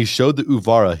 When he showed the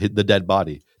Uvara the dead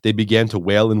body, they began to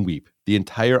wail and weep. The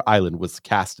entire island was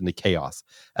cast into chaos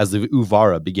as the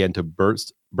Uvara began to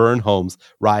burn homes,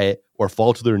 riot, or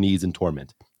fall to their knees in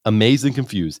torment. Amazed and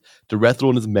confused, Durethel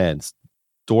and his men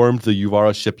stormed the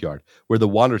Uvara shipyard where the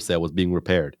Wandersail was being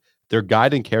repaired. Their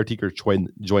guide and caretaker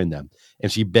joined them,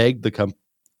 and she begged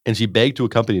to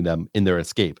accompany them in their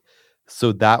escape. So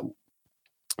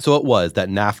it was that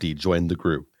Nafti joined the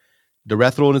crew.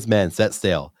 Durethel and his men set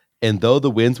sail, and though the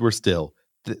winds were still,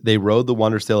 they rowed the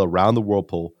Wandersail around the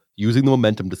whirlpool, using the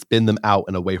momentum to spin them out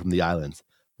and away from the islands.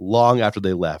 Long after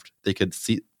they left, they could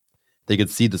see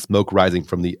the smoke rising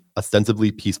from the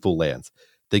ostensibly peaceful lands.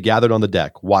 They gathered on the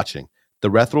deck, watching.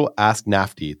 Durethel asked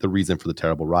Nafti the reason for the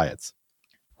terrible riots.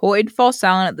 Hoyd falls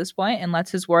silent at this point and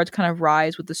lets his words kind of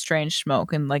rise with the strange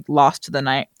smoke and like lost to the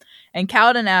night. And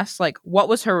Kaladin asks like, what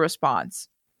was her response?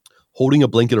 Holding a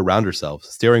blanket around herself,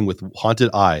 staring with haunted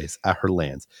eyes at her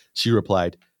lands, she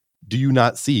replied, "Do you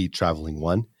not see, traveling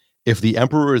one? If the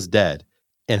emperor is dead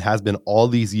and has been all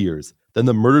these years, then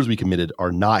the murders we committed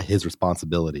are not his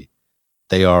responsibility.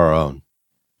 They are our own."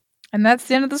 And that's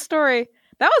the end of the story.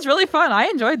 That was really fun. I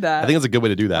enjoyed that. I think it's a good way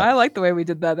to do that. I like the way we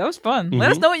did that. That was fun.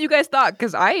 Let us know what you guys thought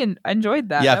because I enjoyed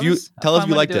that. Yeah, That if you was a tell us fun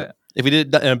if you way to liked do it. If we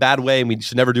did it in a bad way and we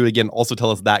should never do it again, also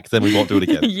tell us that because then we won't do it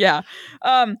again. Yeah.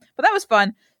 But that was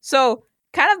fun. So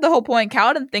kind of the whole point,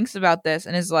 Kaladin thinks about this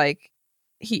and is like,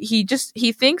 he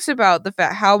thinks about the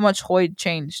fact how much Hoyd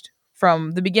changed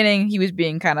from the beginning. He was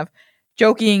being kind of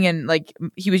joking and like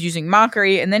he was using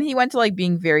mockery, and then he went to like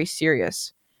being very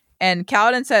serious. And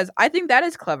Kaladin says, I think that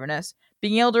is cleverness,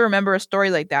 being able to remember a story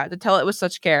like that, to tell it with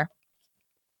such care.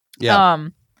 Yeah.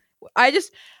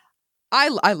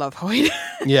 I love Hoyd.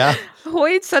 Yeah.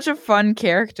 Hoyd's such a fun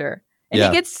character. And Yeah.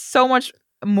 he gets so much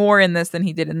more in this than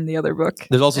he did in the other book.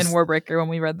 There's also in Warbreaker when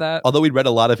we read that. Although we'd read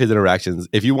a lot of his interactions,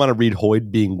 if you want to read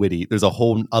Hoyd being witty, there's a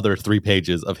whole other 3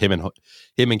 pages of him and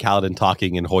Kaladin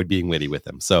talking and Hoyd being witty with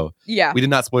him. So Yeah. we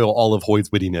did not spoil all of Hoyd's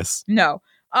wittiness. No.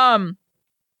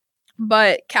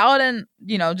 But Kaladin,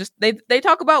 just they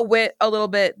talk about wit a little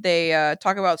bit. They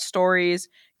talk about stories.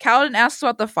 Kaladin asks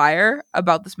about the fire,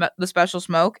 about the special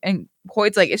smoke, and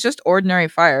Hoyd's like, it's just ordinary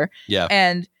fire. Yeah.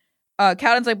 And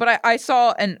Kaladin's like, but I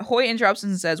saw, and Hoyd interrupts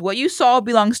and says, what you saw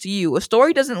belongs to you. A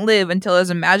story doesn't live until it is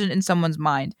imagined in someone's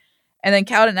mind. And then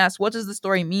Kaladin asks, what does the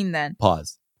story mean then?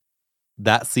 Pause.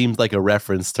 That seems like a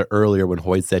reference to earlier when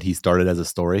Hoyd said he started as a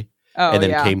story and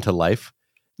then came to life.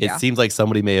 It seems like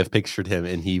somebody may have pictured him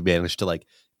and he managed to like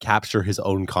capture his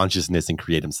own consciousness and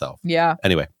create himself. Yeah.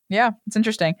 Anyway. Yeah, it's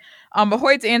interesting. But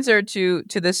Hoyd's answer to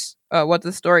this, what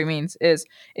the story means, is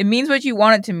it means what you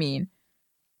want it to mean.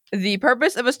 The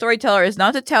purpose of a storyteller is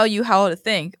not to tell you how to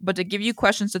think, but to give you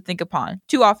questions to think upon.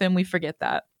 Too often we forget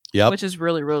that. Yep. Which is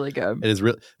really, really good. It is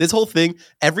real. This whole thing,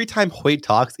 every time Hoyd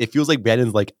talks, it feels like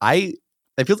Brandon's like,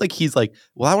 it feels like he's like,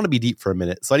 well, I want to be deep for a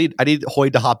minute. So I need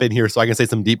Hoyd to hop in here so I can say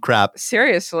some deep crap.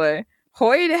 Seriously.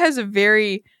 Hoyd has a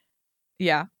very,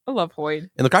 I love Hoyd.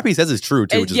 And the crap he says is true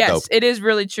too, which is dope. Yes, it is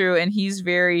really true. And he's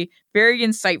very, very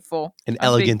insightful. And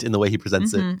elegant in the way he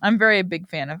presents it. I'm very a big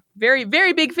fan of, very,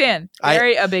 very big fan. I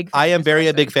am very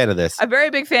a big fan of this. A very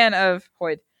big fan of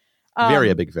Hoyd. Very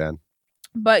a big fan.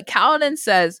 But Kaladin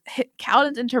says,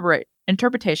 Kaladin's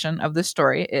interpretation of this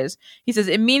story is, he says,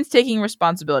 it means taking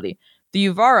responsibility. The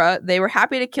Uvara, they were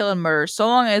happy to kill and murder so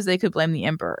long as they could blame the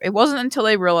Emperor. It wasn't until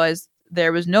they realized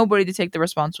there was nobody to take the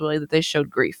responsibility that they showed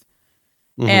grief.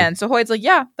 Mm-hmm. And so Hoyd's like,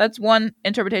 yeah, that's one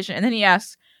interpretation. And then he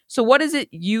asks, so what is it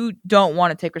you don't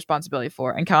want to take responsibility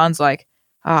for? And Kaladin's like,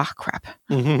 crap.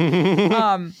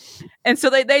 And so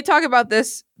they talk about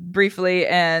this briefly,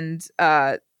 and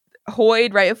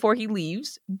Hoyd, right before he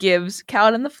leaves, gives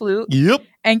Kaladin the flute. Yep.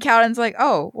 And Kaladin's like,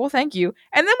 oh, well, thank you.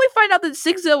 And then we find out that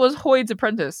Sigzil was Hoyd's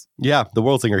apprentice. Yeah, the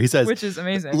world singer. He says, which is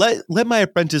amazing. Let my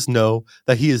apprentice know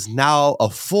that he is now a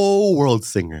full world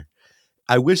singer.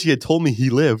 I wish he had told me he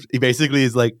lived. He basically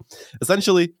is like,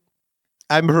 essentially,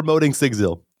 I'm promoting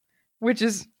Sigzil. Which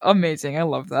is amazing. I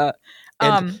love that.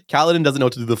 And Kaladin doesn't know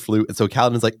what to do with the flute. And so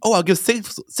Kaladin's like, oh, I'll give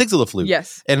Sigzil a flute.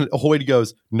 Yes. And Hoyd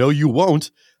goes, no, you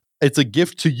won't. It's a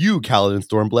gift to you, Kaladin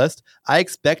Stormblessed. I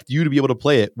expect you to be able to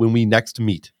play it when we next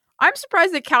meet. I'm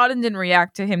surprised that Kaladin didn't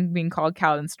react to him being called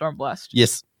Kaladin Stormblessed.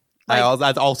 Yes. Like,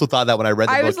 I also thought that when I read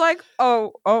the book. I was like,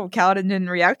 oh, Kaladin didn't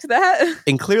react to that?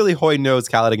 And clearly Hoyd knows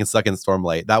Kaladin can suck in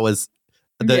Stormlight. That was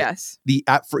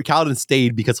Kaladin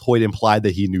stayed because Hoyd implied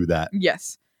that he knew that.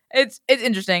 Yes. It's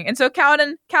interesting. And so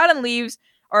Kaladin leaves,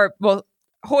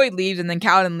 Hoyd leaves, and then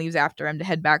Kaladin leaves after him to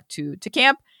head back to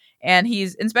camp. And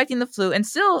he's inspecting the flute, and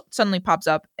Syl suddenly pops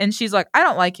up, and she's like, I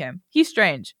don't like him. He's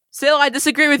strange. Syl, I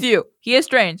disagree with you. He is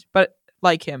strange, but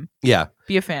like him. Yeah.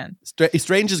 Be a fan.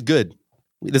 Strange is good.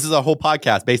 This is a whole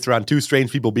podcast based around 2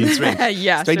 strange people being strange.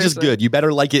 Yeah, strange is good. You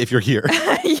better like it if you're here.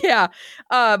 Yeah.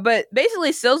 But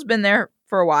basically, Syl's been there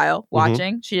for a while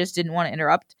watching. Mm-hmm. She just didn't want to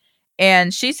interrupt.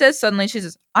 And she says,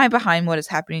 I'm behind what is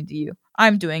happening to you.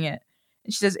 I'm doing it.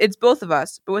 And she says, it's both of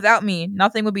us. But without me,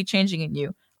 nothing would be changing in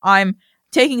you. I'm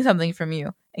taking something from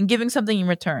you and giving something in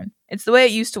return. It's the way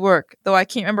it used to work, though I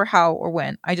can't remember how or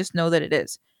when. I just know that it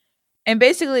is. And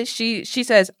basically, she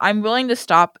says, I'm willing to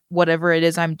stop whatever it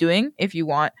is I'm doing if you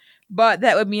want, but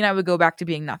that would mean I would go back to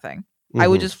being nothing. Mm-hmm. I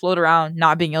would just float around,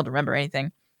 not being able to remember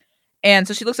anything. And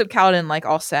so she looks at Kaladin like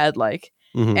all sad, like,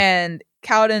 and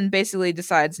Kaladin basically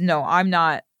decides, no, I'm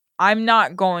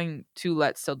not going to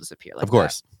let Syl disappear like of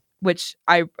course. That, which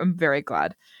I am very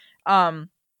glad.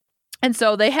 And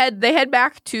so they head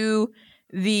back to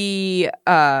the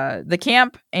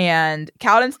camp, and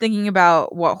Kaladin's thinking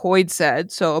about what Hoyd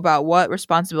said, so about what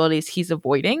responsibilities he's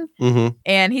avoiding. Mm-hmm.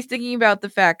 And he's thinking about the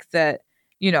fact that,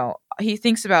 he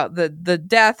thinks about the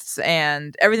deaths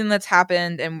and everything that's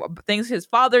happened and things his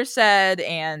father said.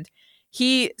 And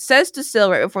he says to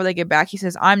Syl right before they get back, he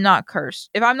says, I'm not cursed.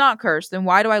 If I'm not cursed, then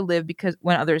why do I live because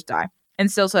when others die?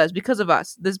 And Syl says, because of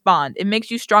us, this bond. It makes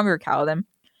you stronger, Kaladin.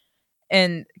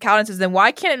 And Kaladin says, then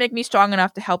why can't it make me strong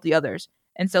enough to help the others?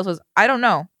 And Syl says, I don't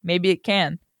know. Maybe it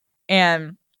can.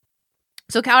 And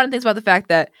so Kaladin thinks about the fact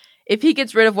that if he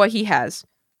gets rid of what he has,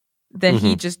 then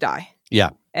he'd just die.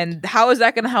 Yeah. And how is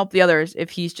that going to help the others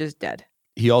if he's just dead?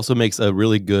 He also makes a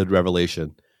really good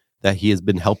revelation that he has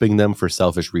been helping them for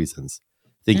selfish reasons,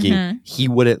 thinking he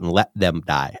wouldn't let them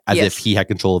die, as if he had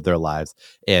control of their lives.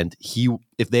 And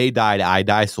if they died, I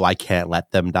die, so I can't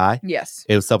let them die. Yes.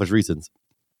 It was selfish reasons.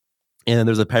 And then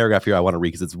there's a paragraph here I want to read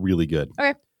because it's really good.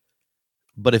 Okay.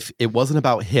 But if it wasn't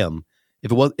about him,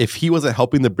 if he wasn't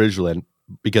helping the Bridgerland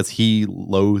because he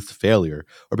loathed failure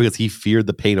or because he feared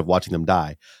the pain of watching them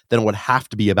die, then it would have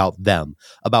to be about them,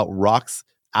 about Rock's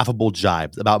affable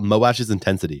jibes, about Moash's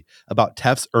intensity, about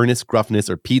Tef's earnest gruffness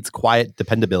or Pete's quiet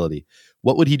dependability.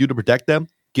 What would he do to protect them?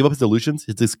 Give up his illusions,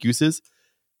 his excuses?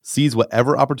 Seize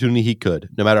whatever opportunity he could,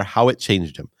 no matter how it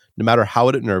changed him, no matter how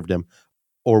it unnerved him,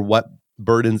 or what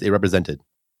burdens it represented.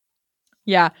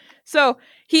 Yeah. So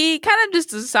he kind of just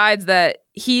decides that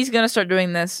he's going to start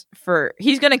doing this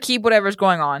he's going to keep whatever's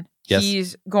going on. Yes.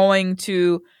 He's going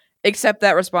to accept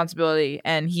that responsibility,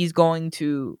 and he's going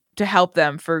to help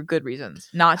them for good reasons,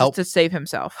 not just to save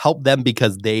himself. Help them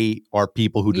because they are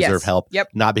people who deserve help,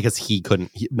 not because he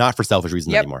couldn't, not for selfish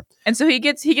reasons anymore. And so he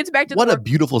gets back to what a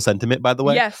beautiful sentiment, by the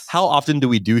way. Yes. How often do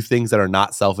we do things that are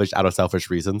not selfish out of selfish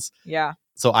reasons? Yeah.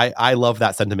 So I love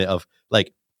that sentiment of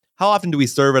like, how often do we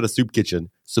serve at a soup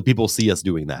kitchen so people see us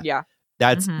doing that? Yeah.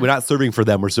 That's we're not serving for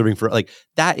them, we're serving for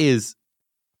that is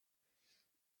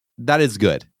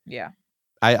good. Yeah.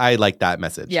 I like that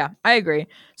message. Yeah, I agree.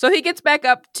 So he gets back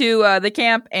up to the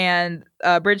camp, and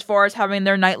Bridge 4 is having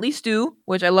their nightly stew,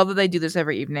 which I love that they do this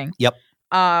every evening. Yep.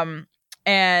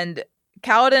 And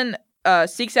Kaladin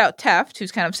seeks out Teft,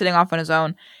 who's kind of sitting off on his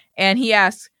own, and he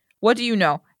asks, what do you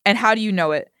know? And how do you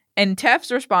know it? And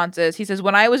Teft's response is, he says,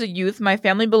 when I was a youth, my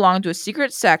family belonged to a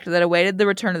secret sect that awaited the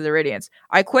return of the Radiance.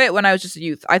 I quit when I was just a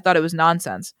youth. I thought it was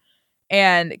nonsense.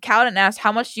 And Kaladin asks,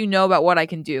 how much do you know about what I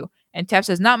can do? And Teft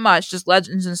says, not much, just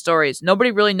legends and stories.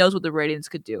 Nobody really knows what the Radiance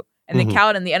could do. And then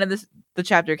Kaladin, the end of the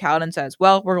chapter, Kaladin says,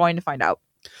 well, we're going to find out.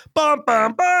 Bum,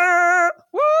 bum, bum.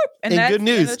 Whoop! And that's good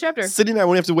news, the chapter. Sydney and I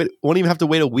won't even have to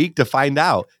wait a week to find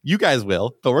out. You guys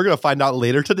will, but we're going to find out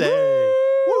later today.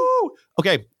 Woo!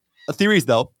 Okay, theories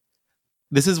though.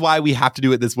 This is why we have to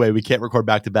do it this way. We can't record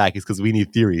back to back. It's because we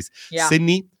need theories. Yeah.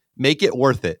 Sydney, make it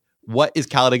worth it. What is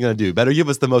Kaladin going to do? Better give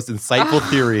us the most insightful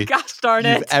theory gosh darn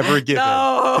you've it. ever given.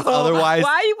 No. Otherwise,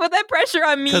 why you put that pressure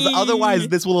on me? Because otherwise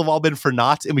this will have all been for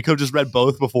naught, and we could have just read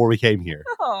both before we came here.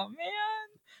 Oh, man.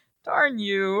 Darn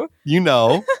you. You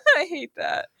know. I hate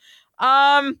that.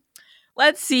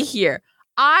 Let's see here.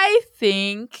 I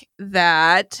think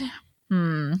that...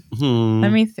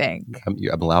 Let me think.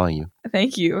 I'm allowing you.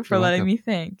 Thank you for You're letting welcome. me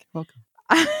think. Welcome.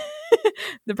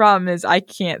 The problem is I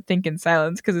can't think in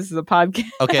silence because this is a podcast.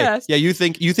 Okay. Yeah, you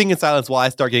think in silence while I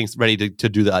start getting ready to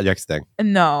do the next thing.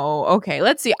 No. Okay.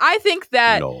 Let's see. I think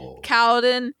that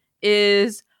Kaladin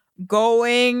is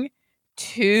going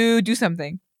to do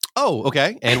something. Oh,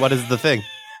 okay. And what is the thing?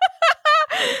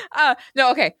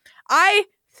 No. Okay. I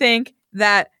think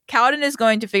that Kaladin is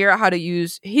going to figure out how to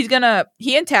use. He and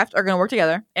Teft are going to work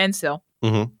together, and Syl are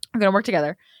going to work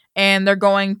together. And they're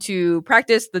going to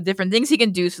practice the different things he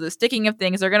can do. So the sticking of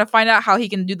things, they're going to find out how he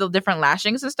can do the different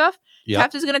lashings and stuff. Yep.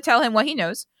 Teft is going to tell him what he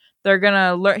knows. They're going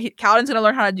to learn. Kaladin's going to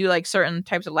learn how to do like certain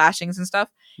types of lashings and stuff.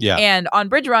 Yeah. And on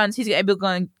bridge runs, he's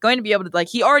going to be able to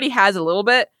he already has a little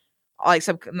bit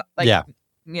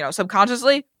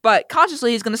subconsciously, but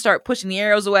consciously he's going to start pushing the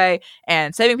arrows away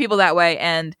and saving people that way.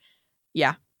 And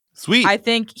yeah, sweet. I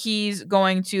think he's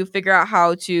going to figure out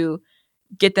how to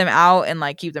get them out and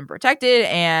keep them protected.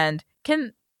 And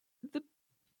can the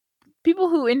people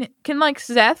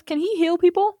Szeth, can he heal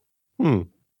people?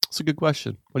 That's a good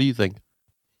question. What do you think?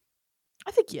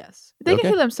 I think yes. They can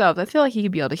heal themselves. I feel like he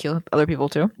could be able to heal other people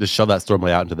too. Just shove that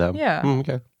Stormlight out into them. Yeah.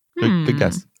 Okay. Good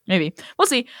guess. Maybe. We'll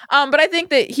see. But I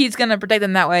think that he's gonna protect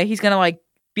them that way. He's gonna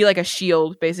be like a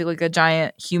shield, basically like a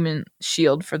giant human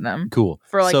shield for them. Cool.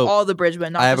 For all the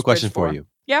bridgemen. I have a question for you.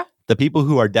 Yeah. The people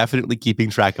who are definitely keeping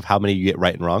track of how many you get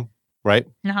right and wrong, right?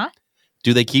 Uh-huh.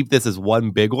 do they keep this as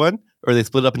one big one or they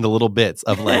split it up into little bits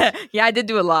of like, Yeah, I did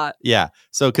do a lot. yeah.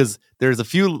 So because there's a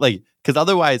few like, because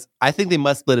otherwise I think they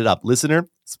must split it up. Listener,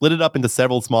 split it up into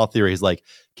several small theories. Like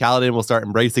Kaladin will start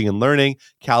embracing and learning.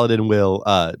 Kaladin will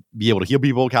be able to heal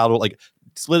people. Kaladin will like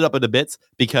split it up into bits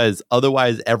because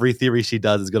otherwise every theory she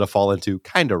does is going to fall into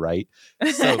kind of right.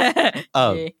 So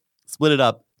Yeah. split it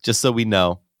up just so we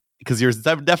know. Because there's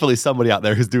definitely somebody out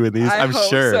there who's doing these, I'm hope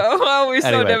sure. So. I'll be so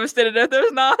Anyway. devastated if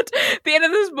there's not. At the end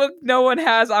of this book, no one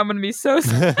has. I'm going to be so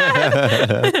sad.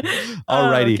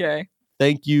 Alrighty. Okay.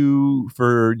 Thank you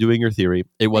for doing your theory.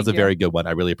 It was Thank a you. very good one.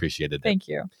 I really appreciated it. Thank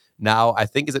you. Now, I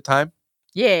think, is it time?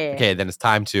 Yeah. Okay, then it's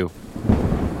time to.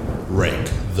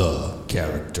 Rank the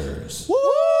characters. Woo!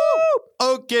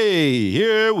 Okay,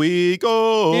 here we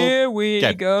go. Here we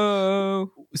Okay.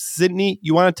 go. Sydney,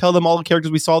 you want to tell them all the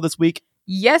characters we saw this week?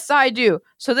 Yes, I do.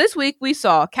 So this week we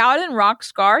saw Kaladin, Rock,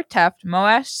 Scar, Teft,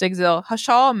 Moash, Sigzil,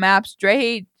 Hashal, Maps,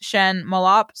 Drehi, Shen,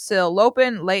 Malop, Sil,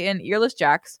 Lopin, Leighton, Earless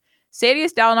Jax,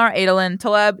 Sadius, Dalinar, Adolin,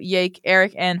 Taleb, Yake,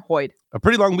 Eric, and Hoyd. A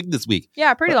pretty long week this week.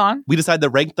 Yeah, pretty long. We decided to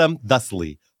rank them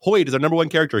thusly. Hoyd is our number one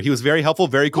character. He was very helpful,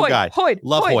 very cool Hoyd, guy. Hoyd,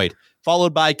 Love Hoyd.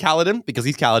 Followed by Kaladin, because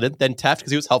he's Kaladin. Then Teft,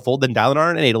 because he was helpful. Then Dalinar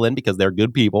and Adolin, because they're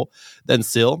good people. Then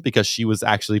Sil, because she was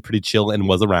actually pretty chill and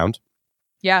was around.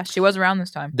 Yeah, she was around this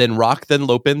time. Then Rock, then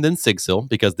Lopin, then Sigsil,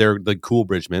 because they're the cool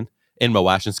bridgemen. And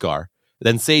Moash and Scar.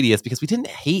 Then Sadius, because we didn't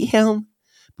hate him.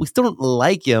 We still don't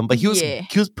like him, but he was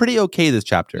pretty okay this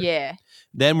chapter. Yeah.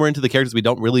 Then we're into the characters we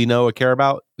don't really know or care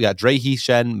about. We got Drehi,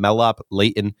 Shen, Melop,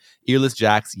 Leighton, Earless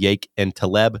Jax, Yake, and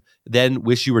Taleb. Then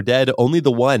Wish You Were Dead. Only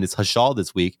the one is Hashal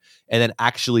this week. And then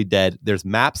Actually Dead, there's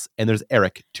Maps and there's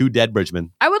Eric, 2 dead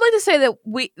bridgemen. I would like to say that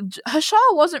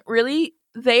Hashal wasn't really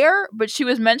there, but she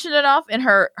was mentioned enough in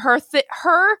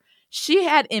she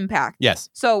had impact. Yes.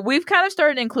 So we've kind of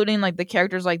started including like the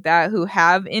characters like that who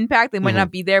have impact. They might Mhm.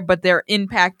 not be there, but they're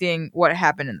impacting what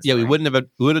happened in the Yeah, story. we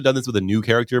would have done this with a new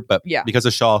character, but Yeah. because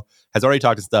Hashal has already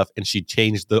talked and stuff and she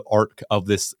changed the arc of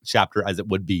this chapter as it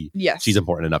would be, Yes. she's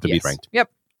important enough to be Yes. ranked. Yep.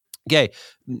 Okay.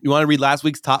 You want to read last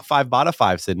week's top 5, bottom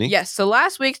 5, Sydney? Yes. So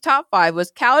last week's top 5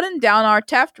 was Kaladin, Dalinar,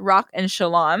 Teft, Rock, and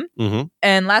Shalon. Mm-hmm.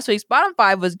 And last week's bottom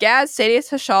 5 was Gaz, Sadius,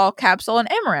 Hashal, Capsule, and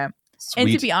Amaram. Sweet.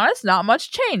 And to be honest, not much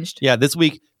changed. Yeah, this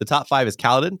week, the top 5 is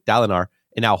Kaladin, Dalinar,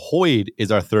 and now Hoyd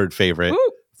is our third favorite, Woo.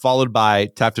 followed by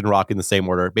Teft and Rock in the same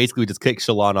order. Basically, we just kicked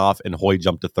Shalon off and Hoyd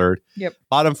jumped to third. Yep.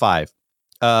 Bottom 5.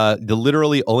 The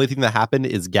literally only thing that happened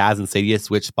is Gaz and Sadius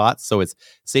switch spots. So it's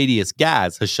Sadius,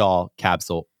 Gaz, Hashal,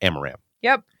 Capsule, Amaram.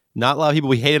 Yep. Not a lot of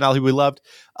people we hated, not a lot of people we loved.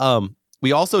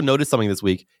 We also noticed something this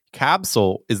week.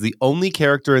 Capsule is the only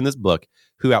character in this book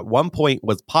who at one point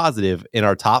was positive in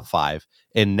our top 5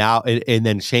 and now and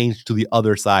then changed to the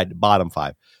other side, bottom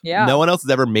 5. Yeah. No one else has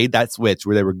ever made that switch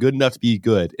where they were good enough to be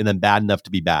good and then bad enough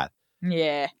to be bad,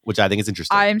 Yeah. which I think is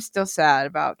interesting. I'm still sad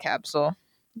about Capsule.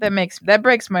 That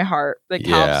breaks my heart. That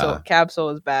Yeah. Capsule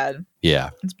is bad.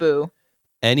 Yeah. It's boo.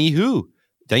 Anywho,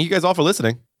 thank you guys all for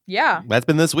listening. Yeah. That's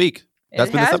been this week. That's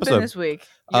it been this has episode. been this week.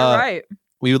 You're Uh, right.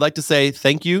 We would like to say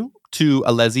thank you to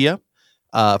Alesia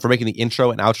for making the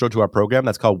intro and outro to our program.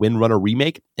 That's called Windrunner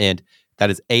Remake, and that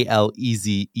is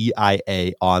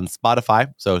ALEZEIA on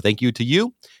Spotify. So thank you to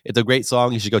you. It's a great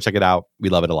song. You should go check it out. We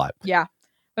love it a lot. Yeah.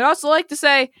 I'd also like to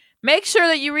say, make sure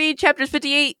that you read chapters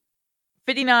 58,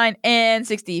 59, and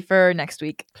 60 for next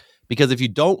week. Because if you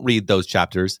don't read those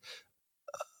chapters,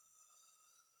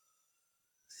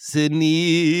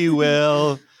 Sydney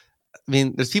will. I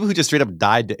mean, there's people who just straight up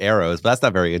died to arrows, but that's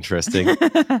not very interesting.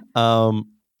 Wacky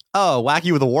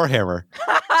with a warhammer.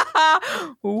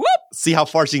 Whoop! See how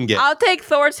far she can get. I'll take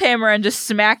Thor's hammer and just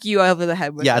smack you over the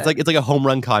head with Yeah, it. it's like a home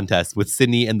run contest with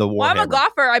Sydney and the warhammer. Well, I'm a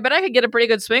golfer. I bet I could get a pretty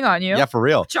good swing on you. Yeah, for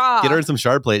real. Cha. Get her in some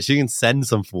shard plate. She can send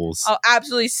some fools. I'll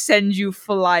absolutely send you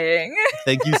flying.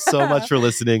 Thank you so much for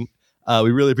listening.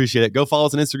 We really appreciate it. Go follow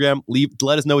us on Instagram.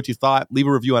 Let us know what you thought. Leave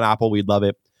a review on Apple. We'd love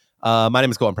it. My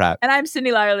name is Colin Pratt. And I'm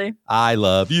Sydney Lyerly. I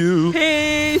love you.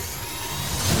 Peace.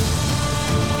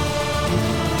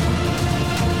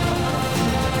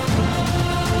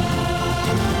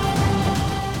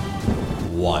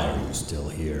 Why are you still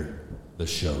here? The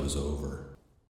show's over.